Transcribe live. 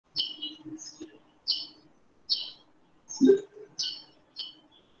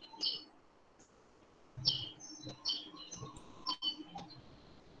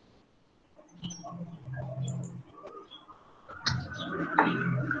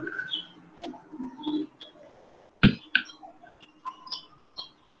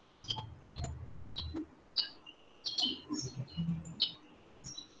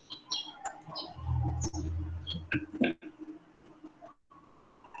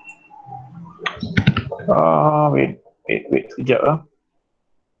Wait sekejap lah.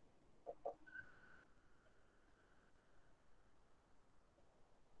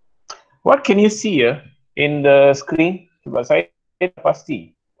 What can you see in the screen? Sebab saya tak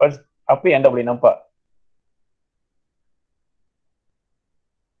pasti. Apa yang anda boleh nampak?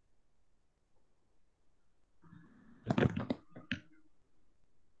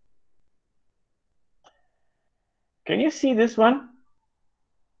 Can you see this one?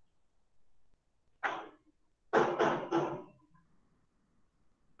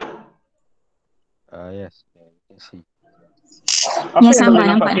 Yes, you can see. Apa Yes, yang anda boleh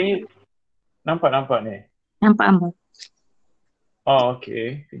nampak, nampak? nampak. Can you nampak ni? Nampak Amba. Oh,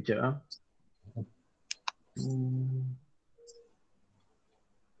 okay. Kejap.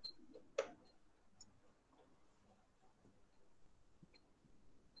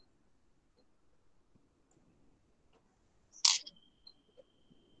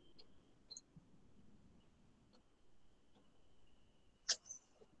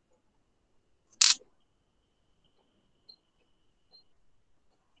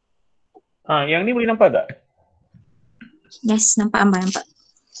 Yang ni boleh nampak tak? Yes, nampak Amba, nampak.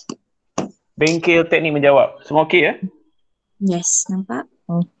 Bengkel teknik menjawab. Semua okey ya? Yes, nampak.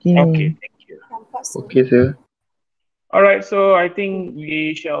 Okay. Okay, thank you. Okay, sir. Alright, so I think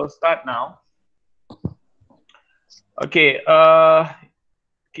we shall start now. Okay,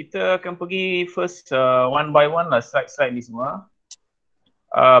 kita akan pergi first one by one lah slide ni semua.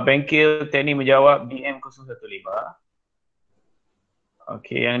 Bengkel teknik menjawab DM015.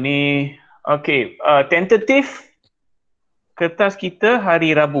 Okay, yang ni. Okay, tentatif kertas kita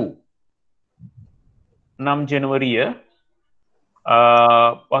hari Rabu 6 Januari ya.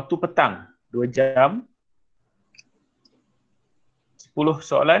 Waktu petang 2 jam, 10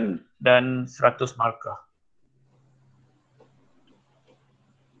 soalan dan 100 markah.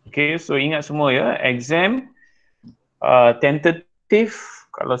 Okay, so ingat semua ya, exam tentatif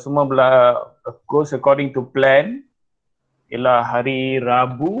kalau semua goes according to plan ialah hari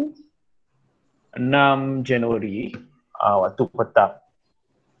Rabu 6 Januari waktu petang.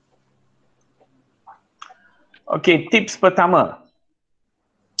 Okay, tips pertama.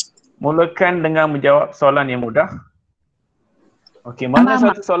 Mulakan dengan menjawab soalan yang mudah. Okay, mana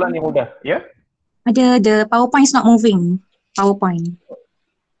Amba. satu soalan yang mudah? Ya? Ada the PowerPoint is not moving. PowerPoint.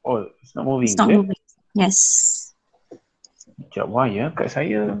 Oh, it's not moving. It's not moving. Yes. Sekejap, why ya kat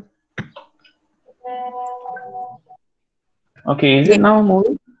saya? Okay, is it now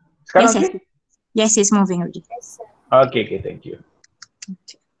moving? Sekarang Yes, okay? Yes, it's moving already. Okay, thank you.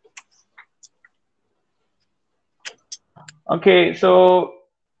 Okay, so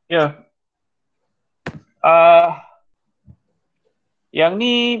yeah. Yang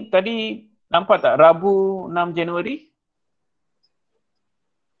ni tadi nampak tak Rabu 6 Januari?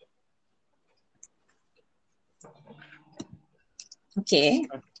 Okay.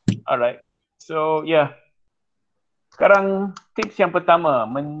 Alright. So yeah. Sekarang tips yang pertama,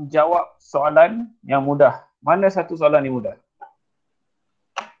 menjawab soalan yang mudah. Mana satu soalan yang mudah?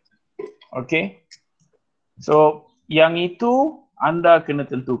 Okay. So yang itu anda kena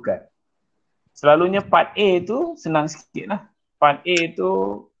tentukan. Selalunya part A tu senang sikit lah. Part A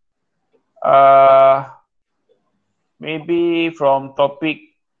tu maybe from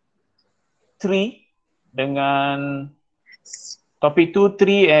topic 3 dengan topic 2,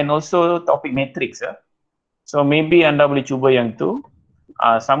 3 and also topic matrix ya. So maybe anda boleh cuba yang tu.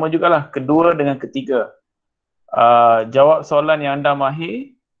 Sama jugalah kedua dengan ketiga. Jawab soalan yang anda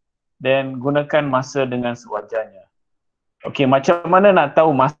mahir dan gunakan masa dengan sewajarnya. Okey, macam mana nak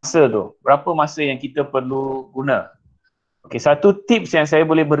tahu masa tu? Berapa masa yang kita perlu guna? Okey, satu tips yang saya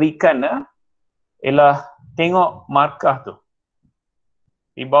boleh berikan ialah tengok markah tu.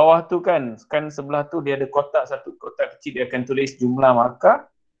 Di bawah tu kan sebelah tu dia ada kotak, satu kotak kecil dia akan tulis jumlah markah.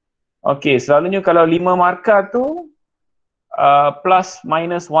 Okey, selalunya kalau 5 markah tu plus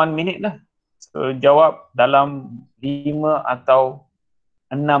minus 1 minit lah. So jawab dalam 5 atau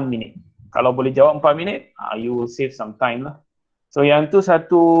 6 minit. Kalau boleh jawab 4 minit, you will save some time lah. So yang tu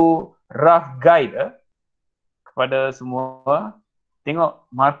satu rough guide kepada semua. Tengok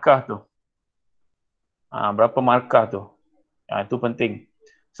markah tu. Berapa markah tu. Itu penting.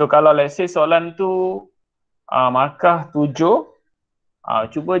 So kalau let's say soalan tu markah 7,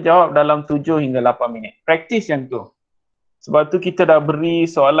 cuba jawab dalam 7 hingga 8 minit. Practice yang tu. Sebab tu kita dah beri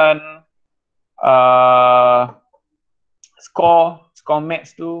soalan score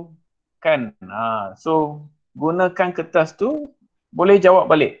maths tu kan. So gunakan kertas tu, boleh jawab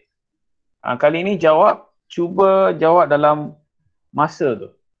balik. Kali ni cuba jawab dalam masa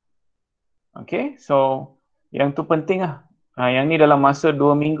tu. Okay, so yang tu penting lah. Yang ni dalam masa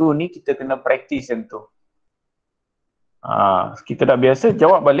 2 minggu ni kita kena praktis yang tu. Kita dah biasa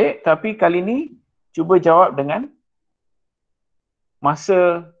jawab balik, tapi kali ni cuba jawab dengan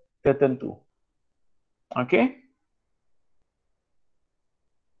masa tertentu. Okay?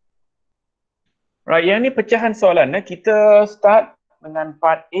 Right, yang ni pecahan soalan. Kita start dengan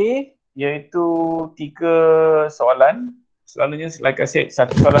part A, iaitu 3 soalan. Selalunya, like I said,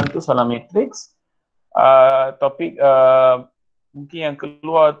 satu soalan tu soalan matrix. Topik mungkin yang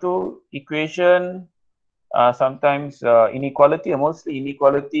keluar tu equation, sometimes inequality, mostly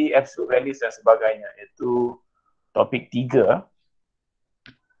inequality, absolute values dan sebagainya. Itu topik 3.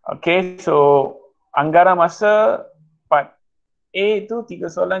 Okay, so anggaran masa part A itu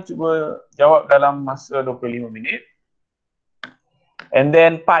 3 soalan cuba jawab dalam masa 25 minit. And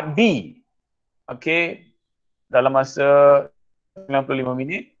then part B, okay, dalam masa 95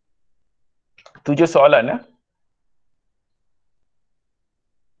 minit, 7 soalan.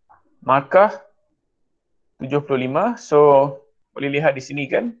 Markah 75. So boleh lihat di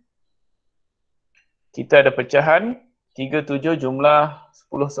sini kan, kita ada pecahan 37 jumlah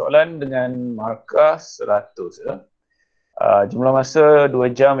 10 soalan dengan markah 100. Jumlah masa 2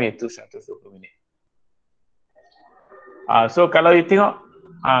 jam iaitu 120 minit. So kalau you tengok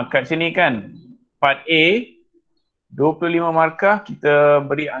kat sini kan, part A 25 markah, kita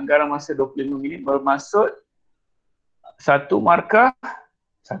beri anggaran masa 25 minit, bermaksud 1 markah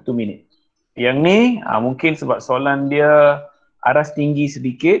 1 minit. Yang ni mungkin sebab soalan dia aras tinggi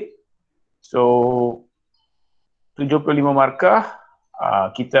sedikit, so 75 markah,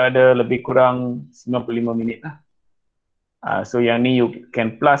 kita ada lebih kurang 95 minit lah. So yang ni you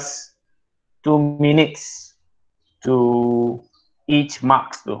can plus 2 minutes to each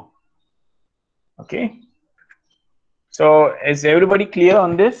marks tu. Okay. So is everybody clear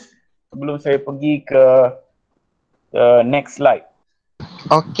on this? Sebelum saya pergi ke the next slide.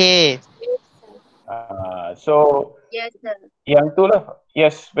 Okay. So Yes, sir. yang tu lah,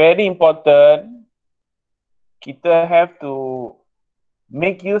 yes, very important. Kita have to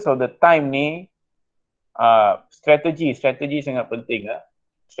make use of the time ni. Strategi sangat penting.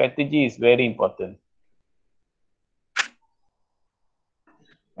 Strategy is very important.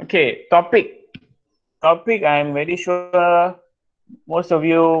 Okay, topic I'm very sure most of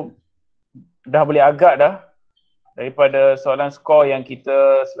you dah boleh agak dah daripada soalan skor yang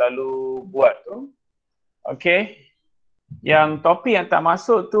kita selalu buat tu. Okay, yang topik yang tak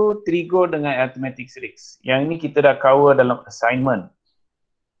masuk tu trigo dengan arithmetic series. Yang ni kita dah cover dalam assignment.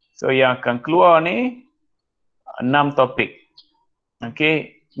 So yang akan keluar ni 6 topik.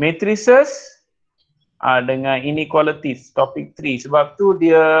 Okay, matrices dengan inequalities, topik 3. Sebab tu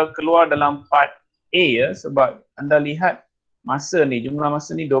dia keluar dalam part A sebab anda lihat masa ni, jumlah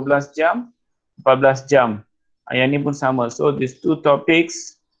masa ni 12 jam, 14 jam. Yang ni pun sama. So these 2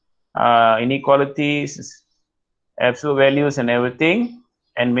 topics, inequalities, absolute values and everything,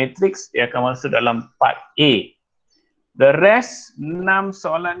 and matrix, dia akan masuk dalam part A. The rest 6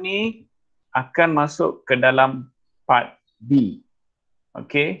 soalan ni akan masuk ke dalam part B.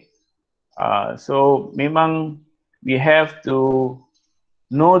 Okay. So memang we have to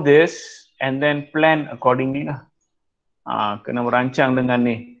know this and then plan accordingly lah. Kena merancang dengan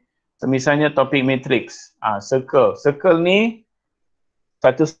ni. So, misalnya topik matrix, circle. Circle ni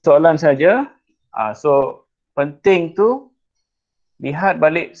satu soalan saja. So penting tu lihat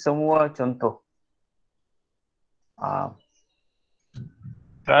balik semua contoh.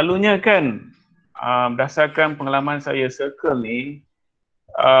 Selalunya kan, berdasarkan pengalaman saya, circle ni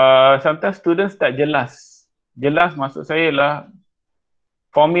sometimes students tak jelas. Jelas maksud saya lah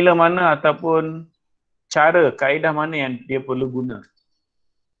formula mana ataupun cara, kaedah mana yang dia perlu guna.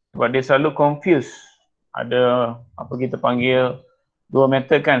 Sebab dia selalu confuse. Ada apa kita panggil 2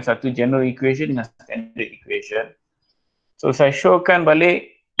 method kan, satu general equation dengan standard equation. So saya showkan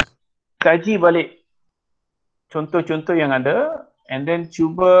balik, kaji balik contoh-contoh yang ada and then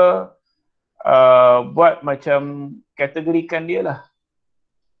cuba buat macam kategorikan dia lah.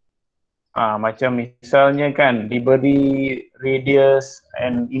 Macam misalnya kan diberi radius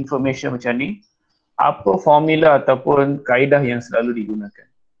and information macam ni, apa formula ataupun kaedah yang selalu digunakan.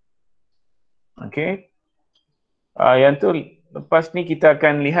 Okay. Yang tu lepas ni kita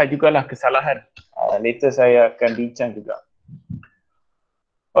akan lihat jugalah kesalahan. Later saya akan bincang juga.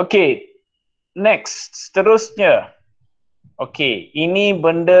 Okay. Next, seterusnya. Okay, ini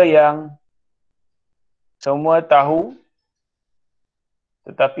benda yang semua tahu,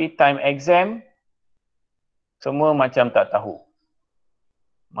 tetapi time exam semua macam tak tahu.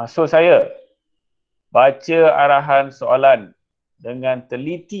 Maksud saya, baca arahan soalan dengan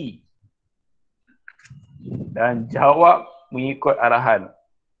teliti dan jawab mengikut arahan.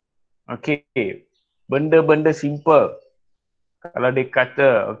 Okey, benda-benda simple. Kalau dia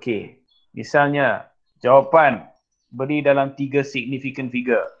kata, okey, misalnya jawapan beri dalam 3 significant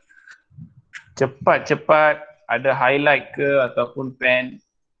figure. Cepat-cepat ada highlight ke ataupun pen,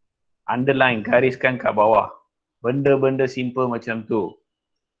 underline, gariskan kat bawah. Benda-benda simple macam tu.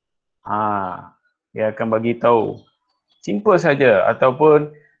 Dia akan bagi tahu. Simple saja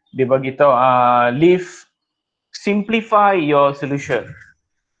ataupun dia bagi tahu simplify your solution.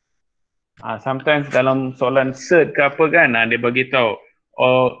 Sometimes dalam soalan cert ke apa kan, dia bagi tahu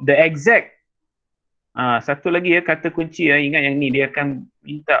the exact. Satu lagi kata kunci ingat yang ni, dia akan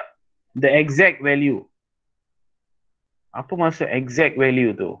minta the exact value. Apa maksud exact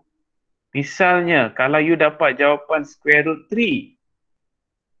value tu? Misalnya kalau you dapat jawapan square root 3,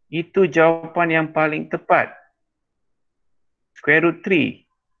 itu jawapan yang paling tepat. Square root 3.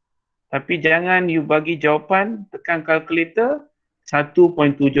 Tapi jangan you bagi jawapan, tekan calculator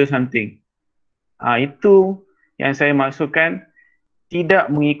 1.7 something. Itu yang saya maksudkan tidak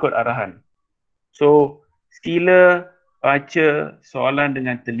mengikut arahan. So, sila baca soalan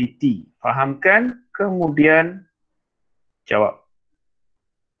dengan teliti. Fahamkan, kemudian jawab.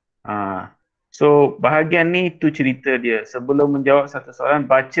 So, bahagian ni tu cerita dia. Sebelum menjawab satu soalan,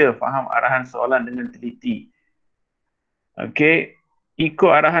 baca, faham arahan soalan dengan teliti. Okey,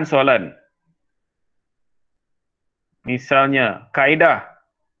 ikut arahan soalan. Misalnya, kaedah.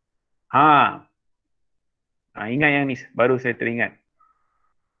 Ingat yang ni, baru saya teringat.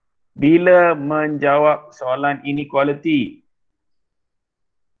 Bila menjawab soalan inequality,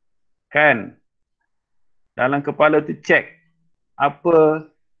 kan, dalam kepala tu check apa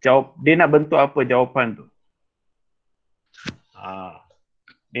dia nak bentuk apa jawapan tu.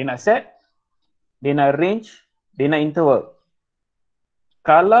 Dia nak set, dia nak range, dia nak interval.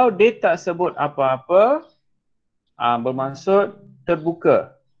 Kalau dia tak sebut apa-apa, bermaksud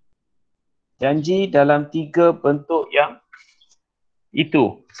terbuka. Janji dalam 3 bentuk yang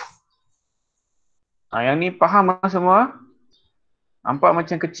itu. Yang ni faham semua? Nampak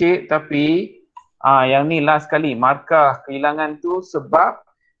macam kecil tapi yang ni last kali, markah kehilangan tu sebab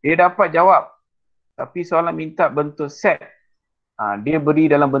dia dapat jawab. Tapi soalan minta bentuk set. Dia beri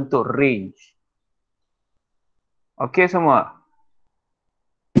dalam bentuk range. Okey semua?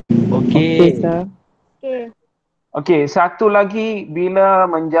 Okey. Okey, satu lagi bila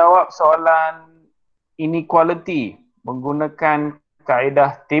menjawab soalan inequality menggunakan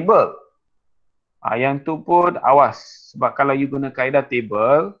kaedah table. Yang tu pun awas. Sebab kalau you guna kaedah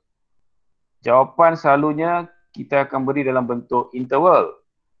table, jawapan selalunya kita akan beri dalam bentuk interval.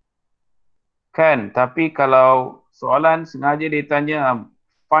 Kan? Tapi kalau soalan sengaja dia tanya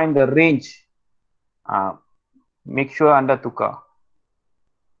find the range, make sure anda tukar.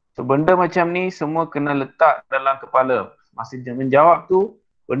 So benda macam ni semua kena letak dalam kepala. Masa menjawab tu,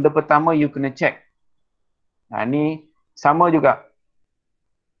 benda pertama you kena check. Ni sama juga.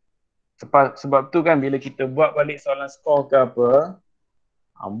 Sebab tu kan bila kita buat balik soalan skor ke apa,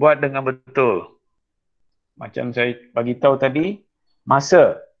 buat dengan betul. Macam saya bagi tahu tadi,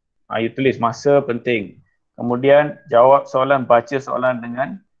 masa. You tulis masa penting. Kemudian jawab soalan, baca soalan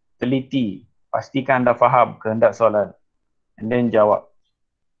dengan teliti. Pastikan anda faham kehendak soalan. And then jawab.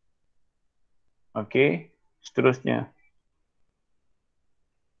 Okey, seterusnya.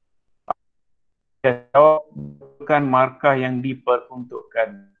 Jawab bukan markah yang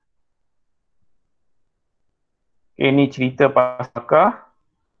diperuntukkan. Ini cerita pasal markah.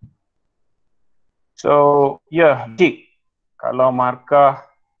 So, logik. Kalau markah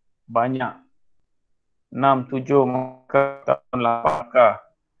banyak 6, 7 markah ataupun 8 markah.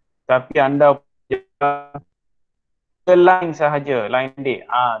 Tapi anda line sahaja, line date.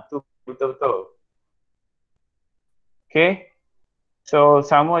 Tu betul-betul. Okay. So,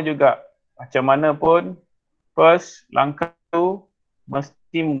 sama juga. Macam mana pun, first langkah tu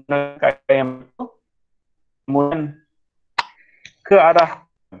mesti menggunakan kaedah yang betul. Kemudian ke arah.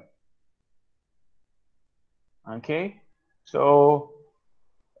 Okay. So,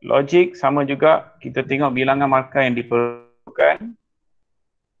 logik sama juga. Kita tengok bilangan markah yang diperlukan.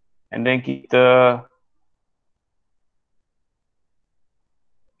 And then kita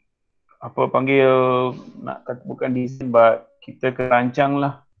nak kata bukan design, but kita kerancang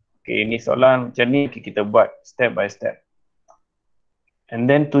lah. Okay, ini soalan macam ni, kita buat step by step. And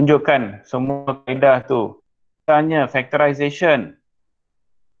then tunjukkan semua kaedah tu. Misalnya factorization.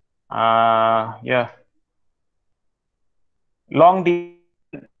 Long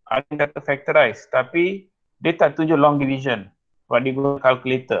division, ada yang kata factorize, tapi dia tak tunjuk long division. Sebab dia guna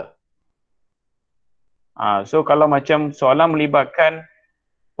calculator. So kalau macam soalan melibatkan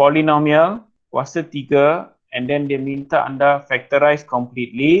polinomial kuasa 3 and then dia minta anda factorize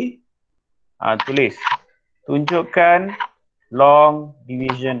completely. Tulis. Tunjukkan long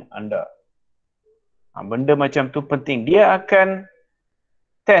division anda. Benda macam tu penting. Dia akan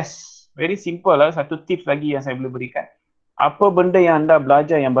test. Very simple lah. Satu tips lagi yang saya boleh berikan. Apa benda yang anda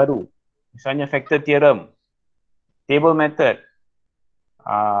belajar yang baru? Misalnya factor theorem, table method,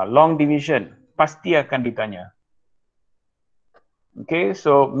 long division. Pasti akan ditanya. Okay,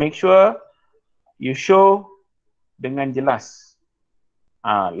 so make sure you show dengan jelas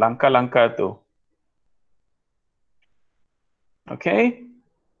langkah-langkah tu. Okay.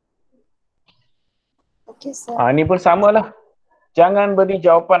 Okay, sir. Ini pun samalah. Jangan beri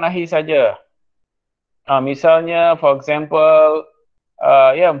jawapan akhir saja. Misalnya, for example,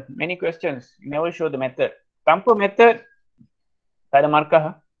 many questions. You never show the method. Tanpa method, tak ada markah.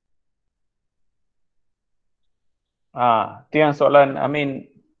 Itu yang soalan,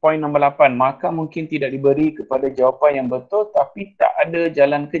 point nombor 8. Markah mungkin tidak diberi kepada jawapan yang betul tapi tak ada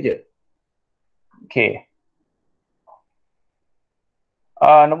jalan kerja. Okay.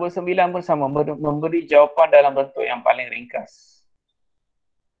 Nombor 9 pun sama, memberi jawapan dalam bentuk yang paling ringkas.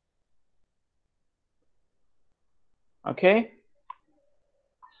 Okay.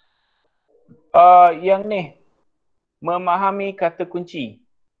 Yang ni, memahami kata kunci.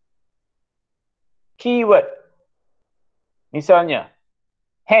 Keyword. Misalnya,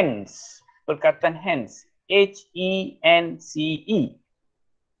 hence, perkataan hence. H-E-N-C-E.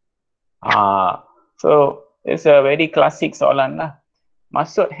 So, it's a very classic soalan lah.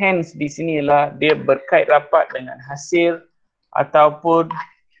 Maksud hence di sini ialah dia berkait rapat dengan hasil ataupun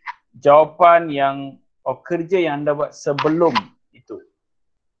jawapan yang kerja yang anda buat sebelum itu.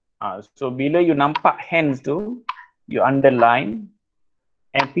 So bila you nampak hence tu, you underline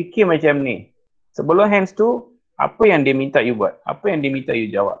and fikir macam ni. Sebelum hence tu, apa yang dia minta you buat? Apa yang dia minta you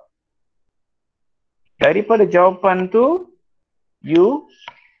jawab? Daripada jawapan tu, you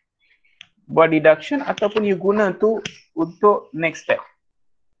buat deduction ataupun you guna tu untuk next step.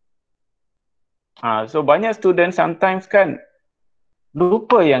 So banyak student sometimes kan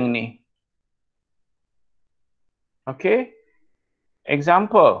lupa yang ni. Okay.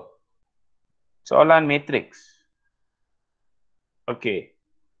 Example. Soalan matrix. Okay.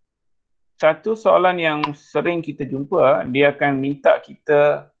 Satu soalan yang sering kita jumpa, dia akan minta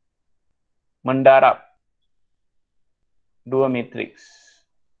kita mendarab dua matrix.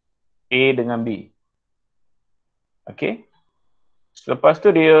 A dengan B. Okay. Selepas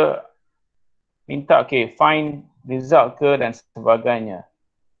tu dia minta find result ke dan sebagainya.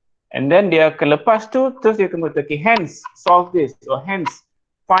 And then dia akan lepas tu terus dia akan kata hence solve this or hence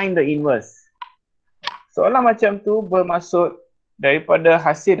find the inverse. Soalan macam tu bermaksud daripada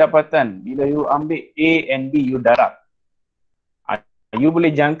hasil dapatan bila you ambil A and B you darab. You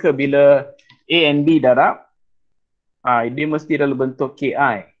boleh jangka bila A and B darab, dia mesti dalam bentuk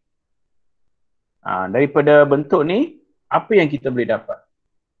KI. Daripada bentuk ni apa yang kita boleh dapat?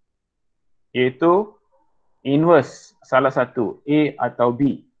 Iaitu inverse salah satu A atau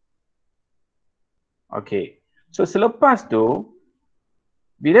B. Okay. So selepas tu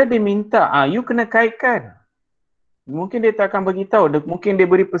bila dia minta you kena kaitkan. Mungkin dia tak akan beritahu, mungkin dia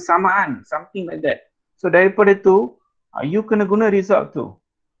beri persamaan, something like that. So daripada tu you kena guna result tu.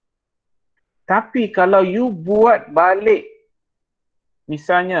 Tapi kalau you buat balik,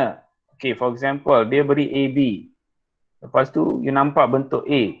 misalnya for example dia beri AB, lepas tu you nampak bentuk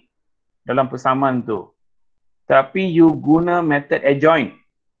A dalam persamaan tu, tapi you guna method adjoint,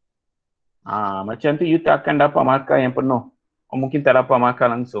 macam tu you tak akan dapat markah yang penuh, mungkin tak dapat markah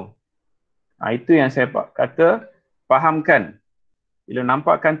langsung. Itu yang saya kata, fahamkan. Bila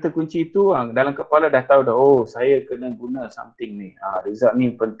nampak kata kunci tu, dalam kepala dah tahu dah, oh saya kena guna something ni, result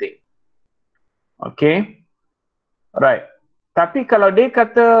ni penting. Okay. Alright. Tapi kalau dia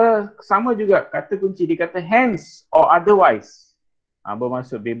kata sama juga, kata kunci dia kata hence or otherwise,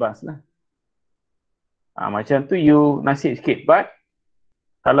 bermaksud bebas lah. Macam tu you nasib sikit, but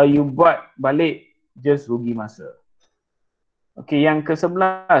kalau you buat balik, just rugi masa. Okay, yang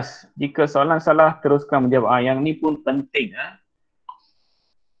ke-11, jika soalan salah teruskan menjawab. Yang ni pun penting.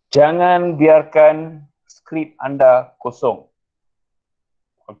 Jangan biarkan skrip anda kosong.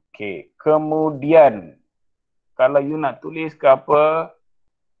 Okay, kemudian kalau you nak tulis ke apa,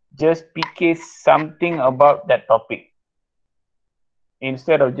 just fikir something about that topic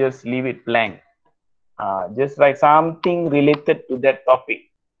instead of just leave it blank. Just write something related to that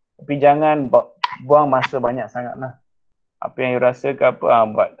topic. Tapi jangan buang masa banyak sangat lah. Apa yang you rasa ke apa,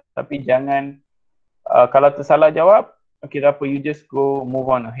 buat. Tapi jangan, kalau tersalah jawab, okay tak apa, you just go move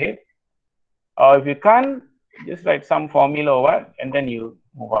on ahead. Or if you can't, just write some formula or what, and then you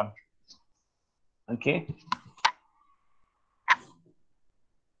move on. Okay.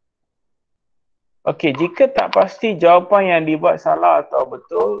 Okey, jika tak pasti jawapan yang dibuat salah atau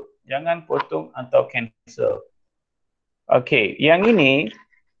betul, jangan potong atau cancel. Okey, yang ini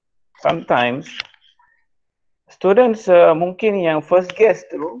sometimes students mungkin yang first guess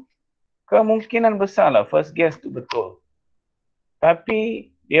tu kemungkinan besar lah first guess tu betul.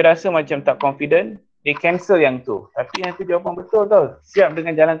 Tapi dia rasa macam tak confident, dia cancel yang tu. Tapi yang tu jawapan betul tau. Siap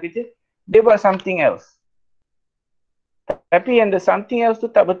dengan jalan kerja, dia buat something else. Tapi yang the something else tu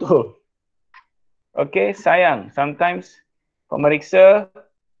tak betul. Okay, sayang. Sometimes pemeriksa,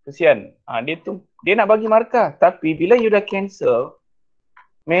 kesian. Dia nak bagi markah. Tapi bila you dah cancel,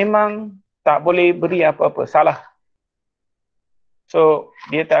 memang tak boleh beri apa-apa. Salah. So,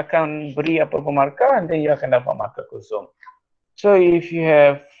 dia tak akan beri apa-apa markah dan dia akan dapat markah kosong. So, if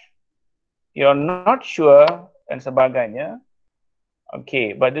you're not sure dan sebagainya,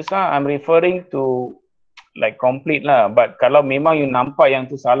 okay, but this one I'm referring to like complete lah. But kalau memang you nampak yang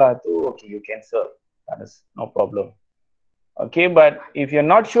tu salah tu, okay, you cancel. That's no problem. Okay, but if you're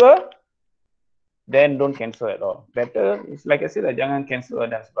not sure, then don't cancel at all. Better, it's like I said lah, jangan cancel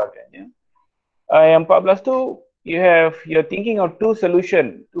dan sebagainya. Yang 14 tu, you're thinking of two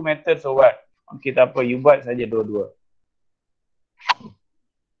solution, two methods or what? Okay, tak apa, you buat saja dua-dua.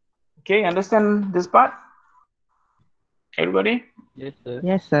 Okay, understand this part? Everybody? Yes, sir.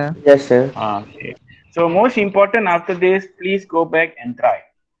 Yes, sir. Yes, sir. Okay. So most important after this, please go back and try.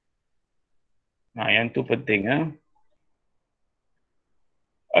 Nah, yang tu penting.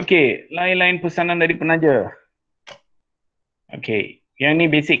 Okay, lain-lain pesanan dari penaja. Okay, yang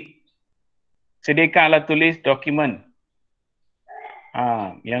ni basic. Sediakan alat tulis dokumen.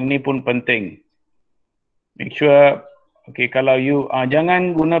 Yang ni pun penting. Make sure, okay, kalau you,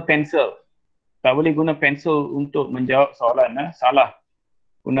 jangan guna pensel. Tak boleh guna pensel untuk menjawab soalan. Salah.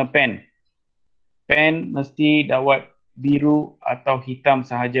 Guna pen. Pen mesti dawat biru atau hitam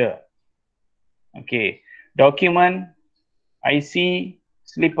sahaja. Okay, dokumen, IC,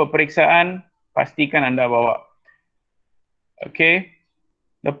 slip peperiksaan, pastikan anda bawa. Okay,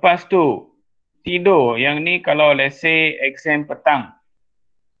 lepas tu, tidur. Yang ni kalau let's say exam petang.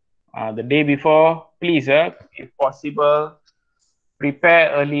 The day before, please if possible,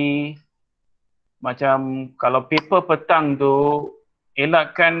 prepare early. Macam kalau paper petang tu,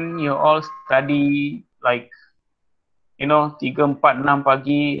 elakkan you all study like 3, 4, 6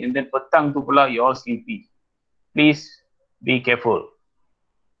 pagi and then petang tu pula you all sleepy. Please be careful.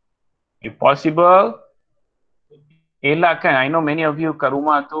 If possible, elakkan. I know many of you kat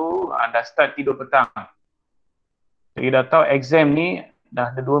rumah tu dah start tidur petang. So you dah tahu exam ni dah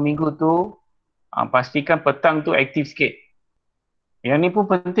ada 2 minggu tu, pastikan petang tu aktif sikit. Yang ni pun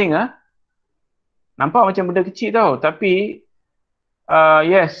penting Nampak macam benda kecil tau, tapi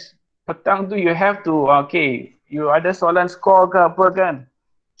yes, petang tu you have to, okay, you ada soalan score ke apa kan.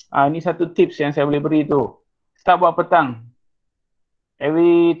 Ini satu tips yang saya boleh beri tu. Start buat petang.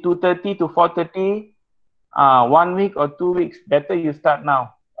 Every 2:30 to 4:30, 1 week or 2 weeks, better you start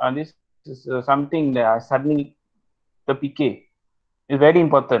now. This is something that I suddenly terfikir. It's very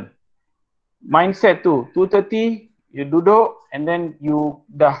important. Mindset tu, 2:30, you duduk and then you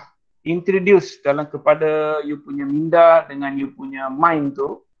dah introduce dalam kepada you punya minda dengan you punya mind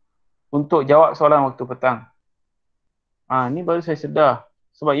tu untuk jawab soalan waktu petang. Ni baru saya sedar.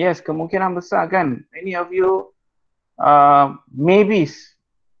 Sebab yes, kemungkinan besar kan, many of you maybe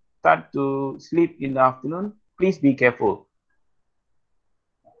start to sleep in the afternoon. Please be careful.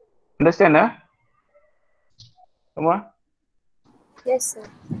 Understand semua? Yes, sir.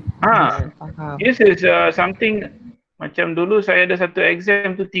 This is something macam dulu saya ada satu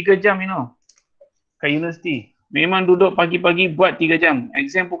exam tu 3 jam kat universiti. Memang duduk pagi-pagi buat 3 jam.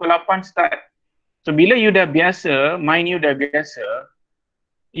 Exam pukul 8 start. So bila you dah biasa, mind you dah biasa,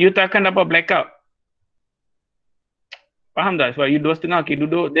 you tak akan dapat blackout. Faham tak? Sebab you 2.30 okay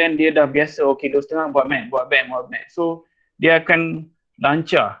duduk, then dia dah biasa, okay 2.30 buat mat. So dia akan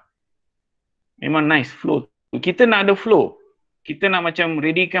lancar. Memang nice flow. Kita nak ada flow. Kita nak macam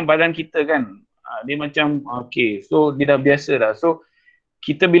readykan badan kita kan. Dia macam okay, so dia dah biasa dah. So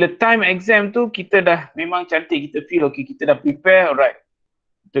kita bila time exam tu, kita dah memang cantik, kita feel okay, kita dah prepare, alright.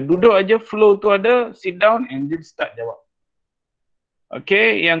 Kita duduk aja, flow tu ada, sit down and then start jawab.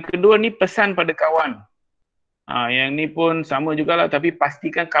 Okay, yang kedua ni pesan pada kawan. Yang ni pun sama jugalah, tapi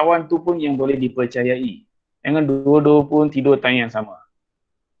pastikan kawan tu pun yang boleh dipercayai. Jangan dua-dua pun tidur time yang sama.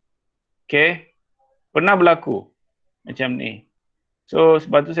 Okay, pernah berlaku macam ni. So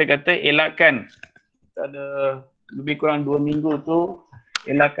sebab tu saya kata elakkan. Kita ada lebih kurang 2 minggu tu,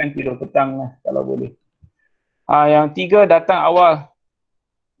 elakkan tidur petang lah kalau boleh. Yang 3, datang awal.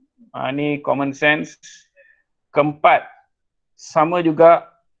 Ni common sense. Keempat, sama juga,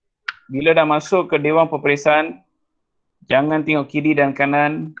 bila dah masuk ke Dewan Peperiksaan, jangan tengok kiri dan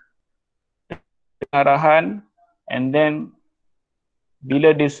kanan, arahan, and then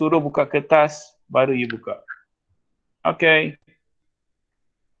bila dia suruh buka kertas, baru you buka. Okay.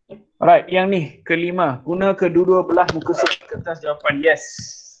 Alright, yang ni, kelima. Guna kedua-dua belah muka surat kertas jawapan. Yes.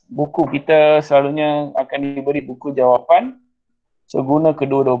 Buku kita selalunya akan diberi buku jawapan. So, guna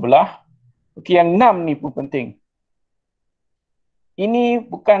kedua-dua belah. Okay, yang 6 ni pun penting. Ini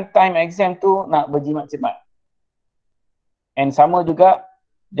bukan time exam tu nak berjimat-jimat. And sama juga,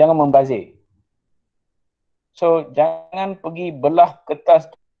 jangan membazir. So, jangan pergi belah kertas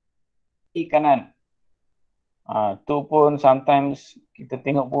kiri kanan. Tu pun sometimes kita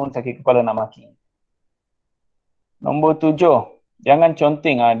tengok pun sakit kepala nak maki. Nombor 7, jangan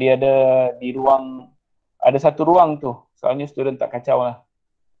conteng. Dia ada di ruang, ada satu ruang tu. Soalnya student tak kacau lah.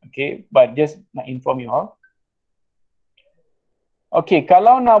 Okay, but just nak inform you all. Okay,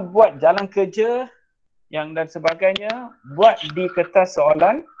 kalau nak buat jalan kerja yang dan sebagainya, buat di kertas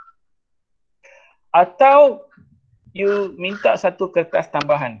soalan atau you minta satu kertas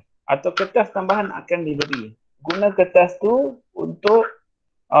tambahan atau kertas tambahan akan diberi. Guna kertas tu untuk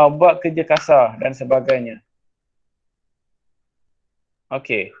buat kerja kasar dan sebagainya.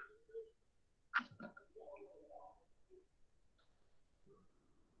 Okay.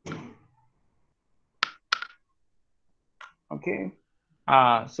 Okay.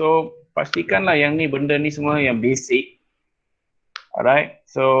 So pastikanlah yang ni benda ni semua yang basic. Alright.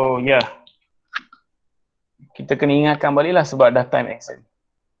 So yeah. Kita kena ingatkan baliklah sebab dah time exam.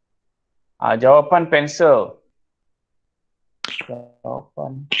 Jawapan pensel.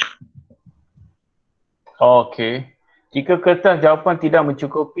 Jawapan. Okay. Jika kertas jawapan tidak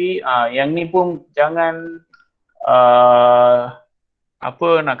mencukupi, yang ni pun jangan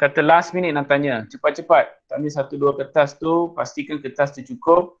nak kata last minute nak tanya. Cepat-cepat. Tanya 1-2 kertas tu, pastikan kertas tu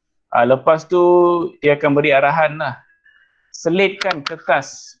cukup. Lepas tu dia akan beri arahan lah. Selitkan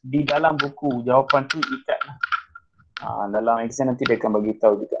kertas di dalam buku. Jawapan tu ikat lah. Dalam exam nanti dia akan bagi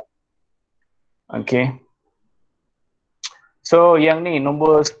tahu juga. Okay. So yang ni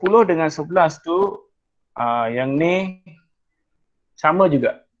nombor 10 dengan 11 tu yang ni sama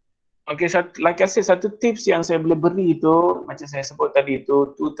juga. Okay, like I said, satu tips yang saya boleh beri tu macam saya sebut tadi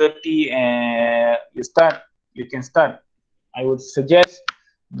tu 2:30 and you can start. I would suggest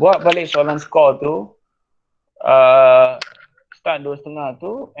buat balik soalan skor tu, start 2:30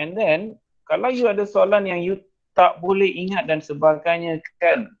 tu, and then kalau you ada soalan yang you tak boleh ingat dan sebagainya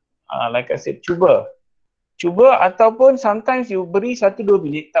kan, like I said, cuba ataupun sometimes you beri 1-2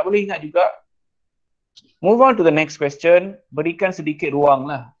 minit tak boleh ingat juga, move on to the next question, berikan sedikit ruang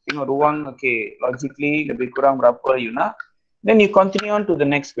lah, tengok ruang, okay, logically lebih kurang berapa you nak, then you continue on to the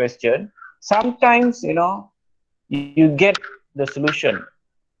next question. Sometimes you get the solution,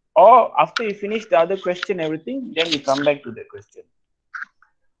 or after you finish the other question everything, then you come back to the question.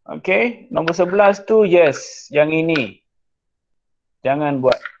 Okay, nombor 11 tu, yes, yang ini jangan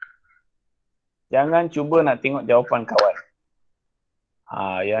buat. Jangan cuba nak tengok jawapan kawan.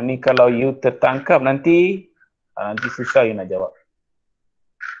 Yang ni kalau you tertangkap nanti susah you nak jawab.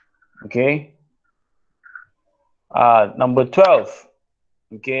 Okay. Number 12.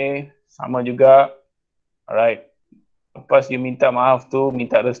 Okay, sama juga. Alright. Lepas you minta maaf tu,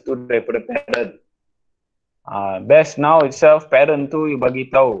 minta restu daripada parent. Best now itself, parent tu you bagi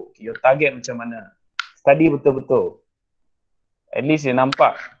tahu your target macam mana. Study betul-betul. At least you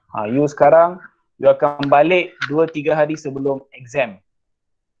nampak. You sekarang, you akan balik 2-3 hari sebelum exam.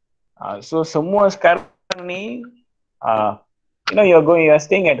 So semua sekarang ni, you are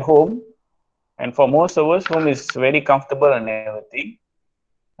staying at home, and for most of us, home is very comfortable and everything.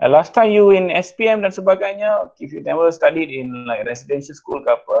 Last time you in SPM dan sebagainya, if you never studied in like residential school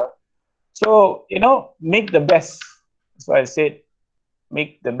ke apa, so make the best. That's why I said,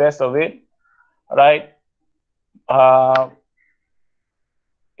 make the best of it, right?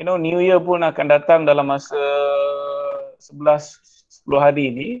 New Year pun akan datang dalam masa 11-10 hari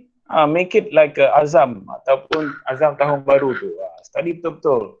ni. Make it like a azam ataupun azam tahun baru tu. Study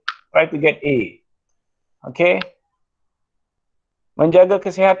betul-betul. Try to get A. Okay. Menjaga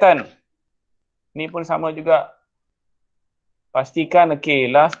kesihatan. Ni pun sama juga. Pastikan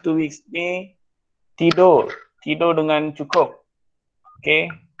okay, last 2 weeks ni tidur dengan cukup. Okay.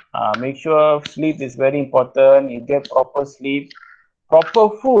 Make sure sleep is very important. You get proper sleep.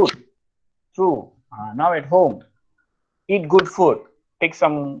 Proper food. True. Now at home, eat good food. Take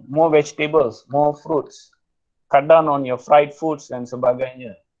some more vegetables, more fruits. Cut down on your fried foods dan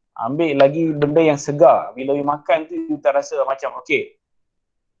sebagainya. Ambil lagi benda yang segar. Bila you makan tu, you tak rasa macam okay.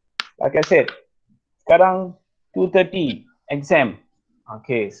 Like I said, sekarang 2:30 exam.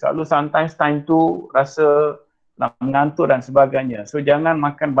 Okay, selalu sometimes time tu rasa nak mengantuk dan sebagainya. So jangan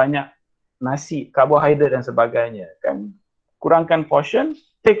makan banyak nasi, karbohidrat dan sebagainya. Kan kurangkan portion,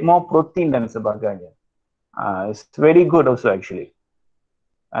 take more protein dan sebagainya. It's very good also actually.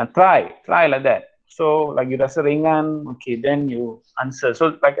 Try like that. So lagi rasa ringan, okay, then you answer.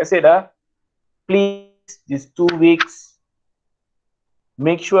 So like I said, please these 2 weeks,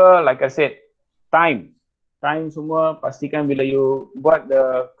 make sure like I said, time semua pastikan bila you buat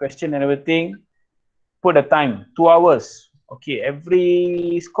the question and everything, put the time 2 hours. Okay,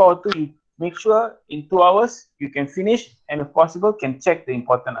 every score tu you make sure in 2 hours you can finish and if possible can check the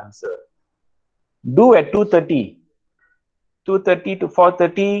important answer. Do at 2:30 to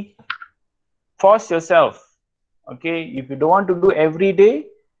 4:30. Force yourself. Okay, if you don't want to do every day,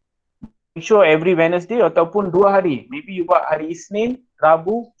 make sure every Wednesday ataupun 2 hari. Maybe you buat hari Isnin,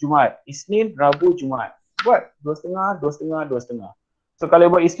 Rabu, Jumaat. Isnin, Rabu, Jumaat. Buat 2.5. So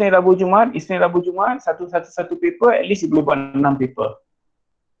kalau buat Isnin, Rabu, Jumaat, satu paper, at least you boleh buat 6 paper.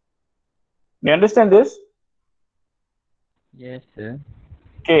 You understand this? Yes, sir.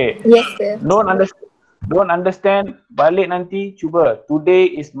 Okay. Yes, sir. Don't understand, balik nanti cuba. Today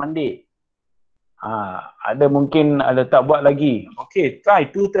is Monday. Ada mungkin ada tak buat lagi. Okay, try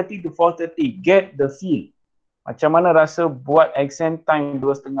 2:30 to 4:30. Get the feel. Macam mana rasa buat exam time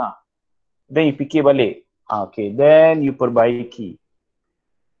 2.5. Then you fikir balik. Okay, then you perbaiki.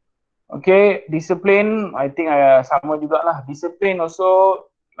 Okay, discipline, I think sama jugalah. Discipline also,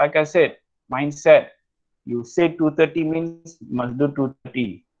 like I said, mindset. You say 2:30 means you must do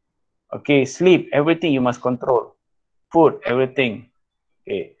 2:30. Okay, sleep, everything you must control. Food, everything.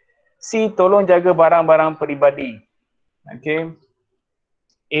 Okay. Tolong jaga barang-barang peribadi. Okay.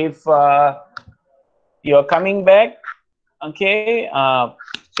 If you're coming back, okay,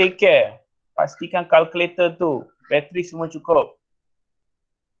 take care. Pastikan calculator tu, bateri semua cukup.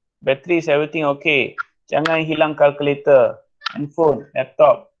 Battery is everything okay. Jangan hilang calculator, handphone,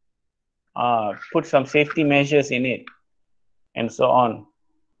 laptop. Put some safety measures in it, and so on.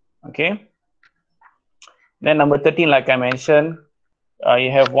 Okay. Then number 13, like I mentioned, you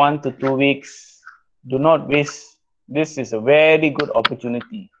have 1 to 2 weeks. Do not waste. This is a very good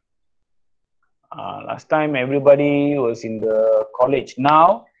opportunity. Last time everybody was in the college.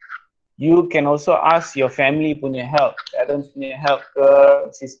 Now you can also ask your family punya help, parents punya help ke,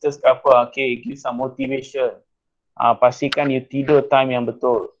 sisters ke apa. Okay, give some motivation. Pastikan you tidur time yang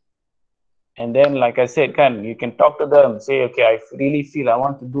betul. And then like I said kan, you can talk to them, say okay, I really feel I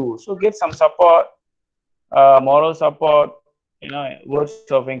want to do. So get some support, moral support, words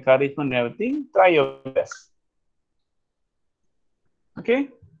of encouragement and everything. Try your best. Okay.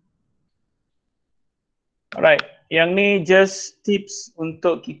 Alright, yang ni just tips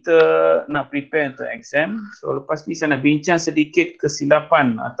untuk kita nak prepare untuk exam. So lepas ni saya nak bincang sedikit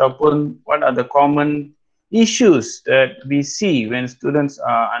kesilapan ataupun what are the common issues that we see when students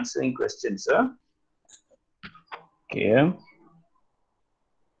are answering questions. Okay.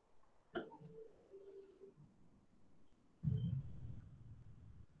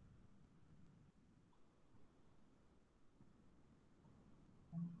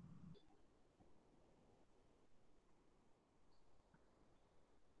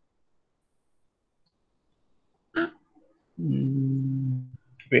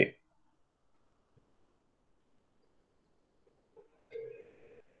 Wait.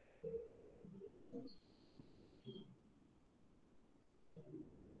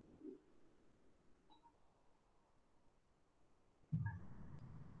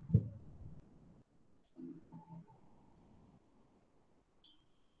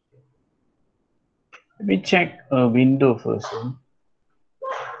 Let me check a window first.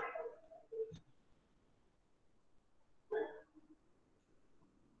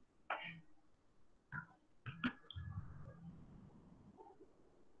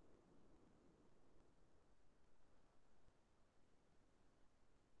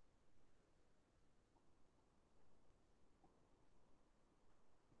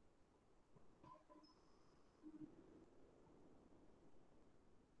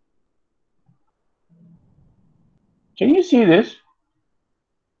 Can you see this?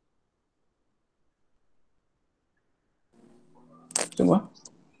 Semua?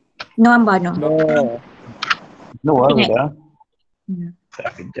 No, Amba, no. No. No, Okay, wait dah. Yeah.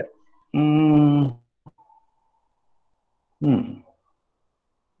 Sekejap.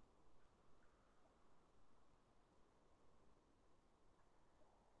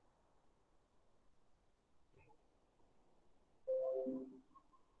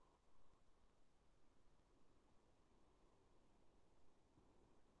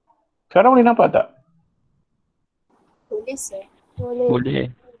 Sekarang boleh nampak tak? Boleh, sir. Boleh. Boleh.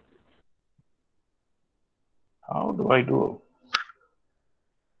 How do I do?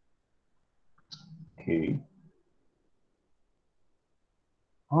 Okay.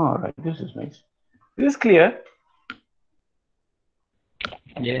 All right, this is nice. Is this clear?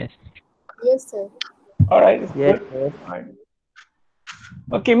 Yes. Yes, sir. All right, it's Yes. good. All right.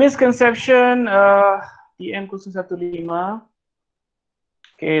 Okay, misconception TN 015.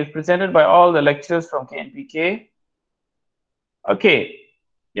 Okay, it's presented by all the lecturers from KNPK. Okay,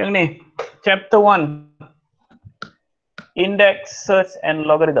 yang ni, chapter 1, index, search and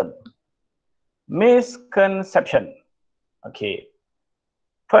logarithm. Misconception. Okay.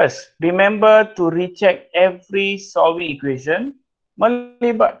 First, remember to recheck every solving equation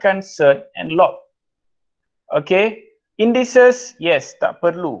melibatkan search and log. Okay. Indices, yes, tak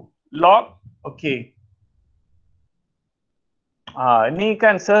perlu. Log, okay. Ni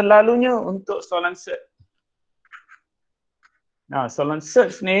kan selalunya untuk soalan search. Nah, soalan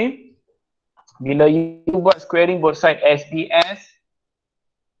search ni, bila you buat squaring both side SDS,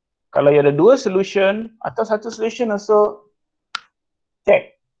 kalau you ada dua solution atau satu solution also,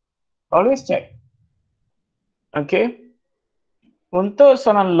 check. Always check. Okay. Untuk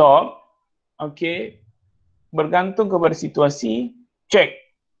soalan log, okay, bergantung kepada situasi, check.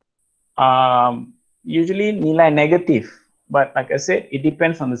 Usually nilai negatif, but like I said, it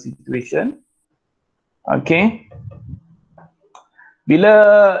depends on the situation. Okay. Bila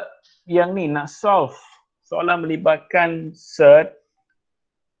yang ni nak solve soalan melibatkan search,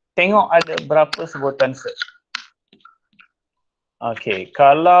 tengok ada berapa sebutan search. Okay,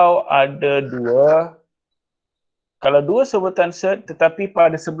 kalau ada dua sebutan search tetapi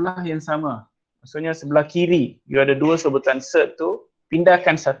pada sebelah yang sama, maksudnya sebelah kiri, you ada dua sebutan search tu,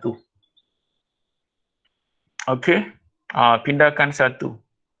 pindahkan satu. Okay, pindahkan satu.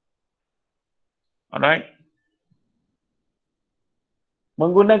 Alright.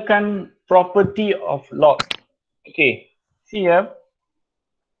 Menggunakan property of log. Okay, see here.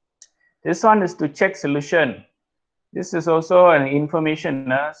 This one is to check solution. This is also an information,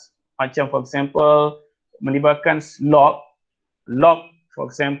 macam for example, melibatkan log, for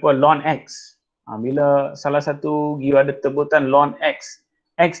example, ln x. Bila salah satu you ada tebutan ln x,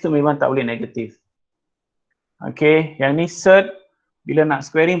 x tu memang tak boleh negatif. Okay, yang ni search, bila nak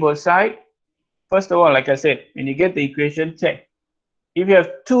squaring both side, first of all, like I said, when you get the equation, check. If you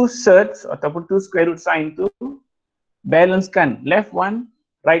have two surds ataupun two square root sign tu, balancekan left one,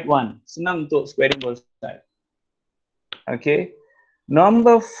 right one. Senang untuk squaring both side. Okay.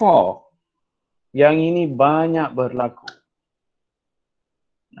 Number 4. Yang ini banyak berlaku.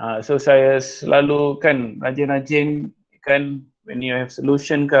 So saya selalu kan rajin-rajin kan when you have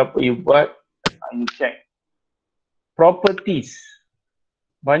solution ke apa you buat, you check. Properties.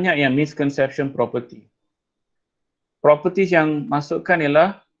 Banyak yang misconception property. Properties yang masukkan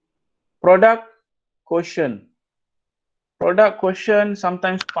ialah product, quotient. Product, quotient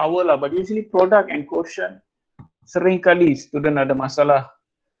sometimes power lah, but usually product and quotient sering kali student ada masalah,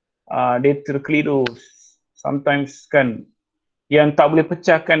 dia terkeliru. Sometimes kan yang tak boleh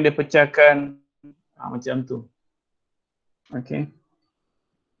pecahkan dia pecahkan, macam tu. Okay.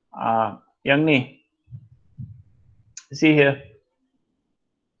 Yang ni, see here.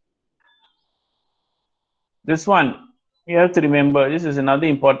 This one, you have to remember, this is another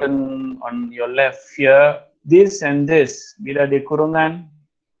important on your left here. This and this, bila dia kurungan,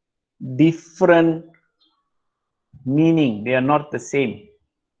 different meaning, they are not the same.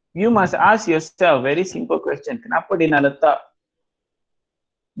 You must ask yourself very simple question, kenapa dia nak letak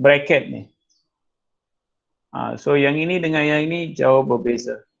bracket ni? So yang ini dengan yang ini jauh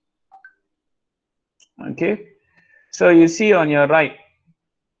berbeza. Okay, so you see on your right,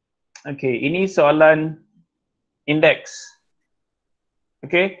 okay, ini soalan index.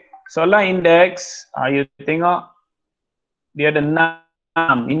 Okay, soalan index, you tengok dia ada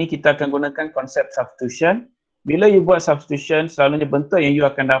 6. Ini kita akan gunakan konsep substitution. Bila you buat substitution, selalunya bentuk yang you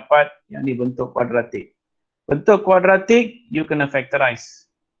akan dapat yang dibentuk kuadratik. Bentuk kuadratik, you kena factorize.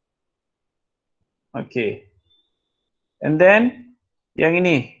 Okay. And then, yang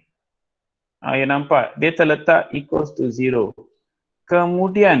ini, you nampak, dia terletak equals to 0.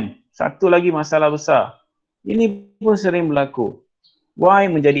 Kemudian, satu lagi masalah besar. Ini pun sering berlaku. Y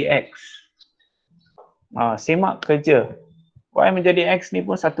menjadi X. Semak kerja. Y menjadi X ni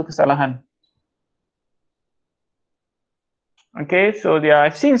pun satu kesalahan. Okay, so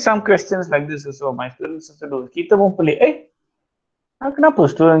I've seen some questions like this also. My students also do. Kita pun pelik. Kenapa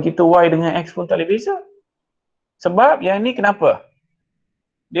student kita Y dengan X pun tak boleh beza? Sebab yang ni kenapa?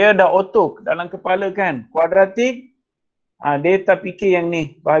 Dia dah auto dalam kepala kan. Kuadratik, dia tak fikir yang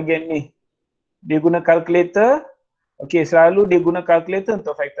ni, bahagian ni. Dia guna calculator, Okay, selalu dia guna calculator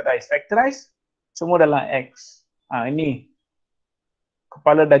untuk factorize. Factorize semua dalam X. Ini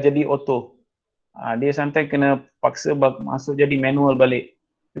kepala dah jadi auto. Dia sometimes kena paksa masuk jadi manual balik.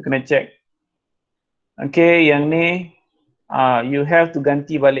 You kena check. Okay, yang ni you have to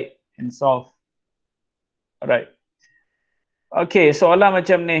ganti balik and solve. Alright. Okay, soalan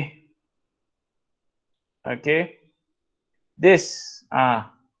macam ni. Okay. This,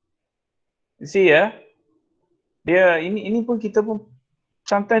 you see ya. Dia ini pun kita pun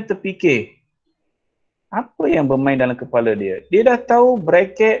sometimes terfikir. Apa yang bermain dalam kepala dia? Dia dah tahu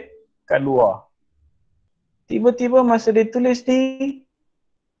bracket kat luar. Tiba-tiba masa dia tulis ni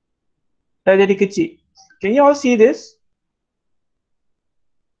dah jadi kecil. Can you all see this?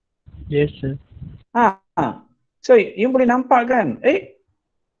 Yes, sir. So you boleh nampak kan?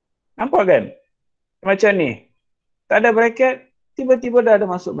 Nampak kan? Macam ni. Tak ada bracket, tiba-tiba dah ada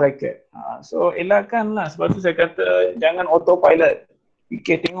masuk bracket. So elakkanlah. Sebab tu saya kata jangan autopilot.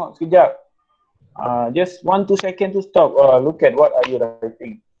 Fikir tengok sekejap. Just 1-2 second to stop. Look at what are you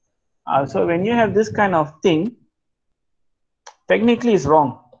writing. So when you have this kind of thing, technically it's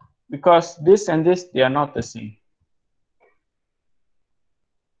wrong. Because this and this, they are not the same.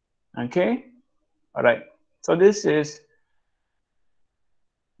 Okay? Alright. So this is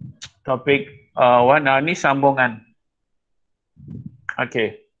topic one. Ni sambungan.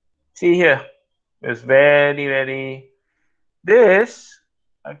 Okay. See here. It's very this.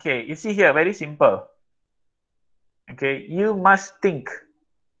 Okay. You see here, very simple. Okay. You must think.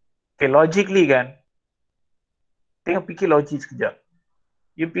 Okay, logically kan. Tengok fikir logik sekejap.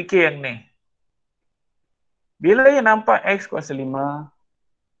 You fikir yang ni. Bila you nampak X kuasa 5,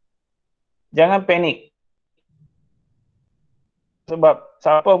 jangan panik. Sebab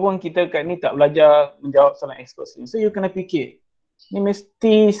siapa pun kita kat ni tak belajar menjawab soalan X kuasa 5. So you kena fikir. Ni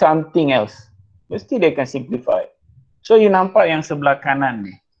mesti something else. Mesti dia akan simplify. So you nampak yang sebelah kanan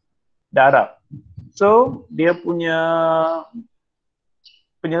ni. Darab. So dia punya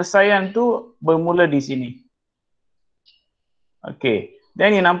penyelesaian tu bermula di sini. Okay.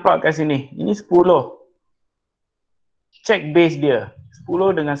 Then you nampak kat sini. Ini 10. Check base dia.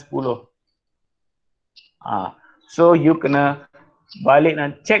 10 dengan 10. So you kena balik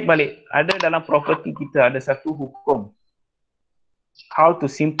dan check balik. Ada dalam property kita ada satu hukum. How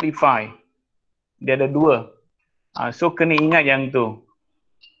to simplify. Dia ada 2. So kena ingat yang tu.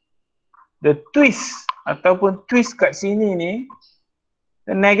 The twist ataupun twist kat sini ni,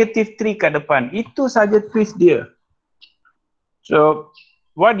 the negative 3 kat depan. Itu saja twist dia. So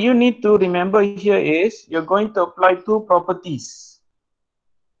what you need to remember here is you're going to apply 2 properties.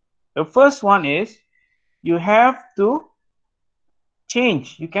 The first one is you have to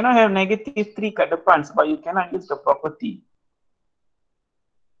change. You cannot have negative 3 kat depan sebab you cannot use the property.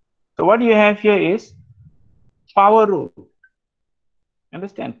 So what you have here is power rule.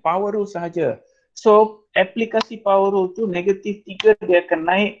 Understand? Power rule sahaja. So aplikasi power rule tu negatif 3 dia akan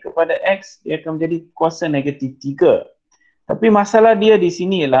naik kepada X, dia akan menjadi kuasa negatif 3. Tapi masalah dia di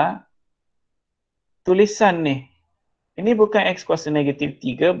sini ialah tulisan ni. Ini bukan X kuasa negatif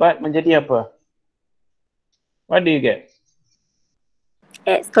 3 but menjadi apa? What do you get?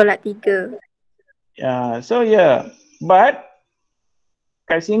 X tolak 3. So but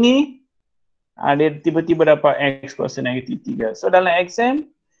kat sini dia tiba-tiba dapat X kuasa negatif 3. So dalam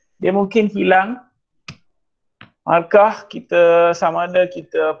exam dia mungkin hilang markah kita, sama ada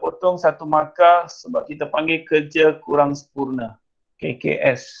kita potong satu markah sebab kita panggil kerja kurang sempurna,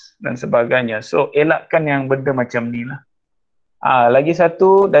 KKS dan sebagainya. So elakkan yang benda macam ni lah. Lagi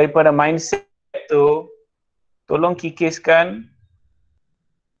satu daripada mindset tu, tolong kikiskan,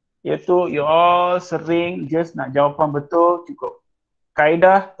 iaitu you all sering just nak jawapan betul, cukup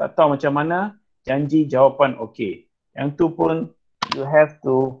kaedah tak tahu macam mana, janji jawapan okey. Yang tu pun you have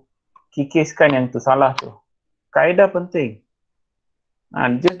to kikiskan yang tu salah tu. Kaedah penting.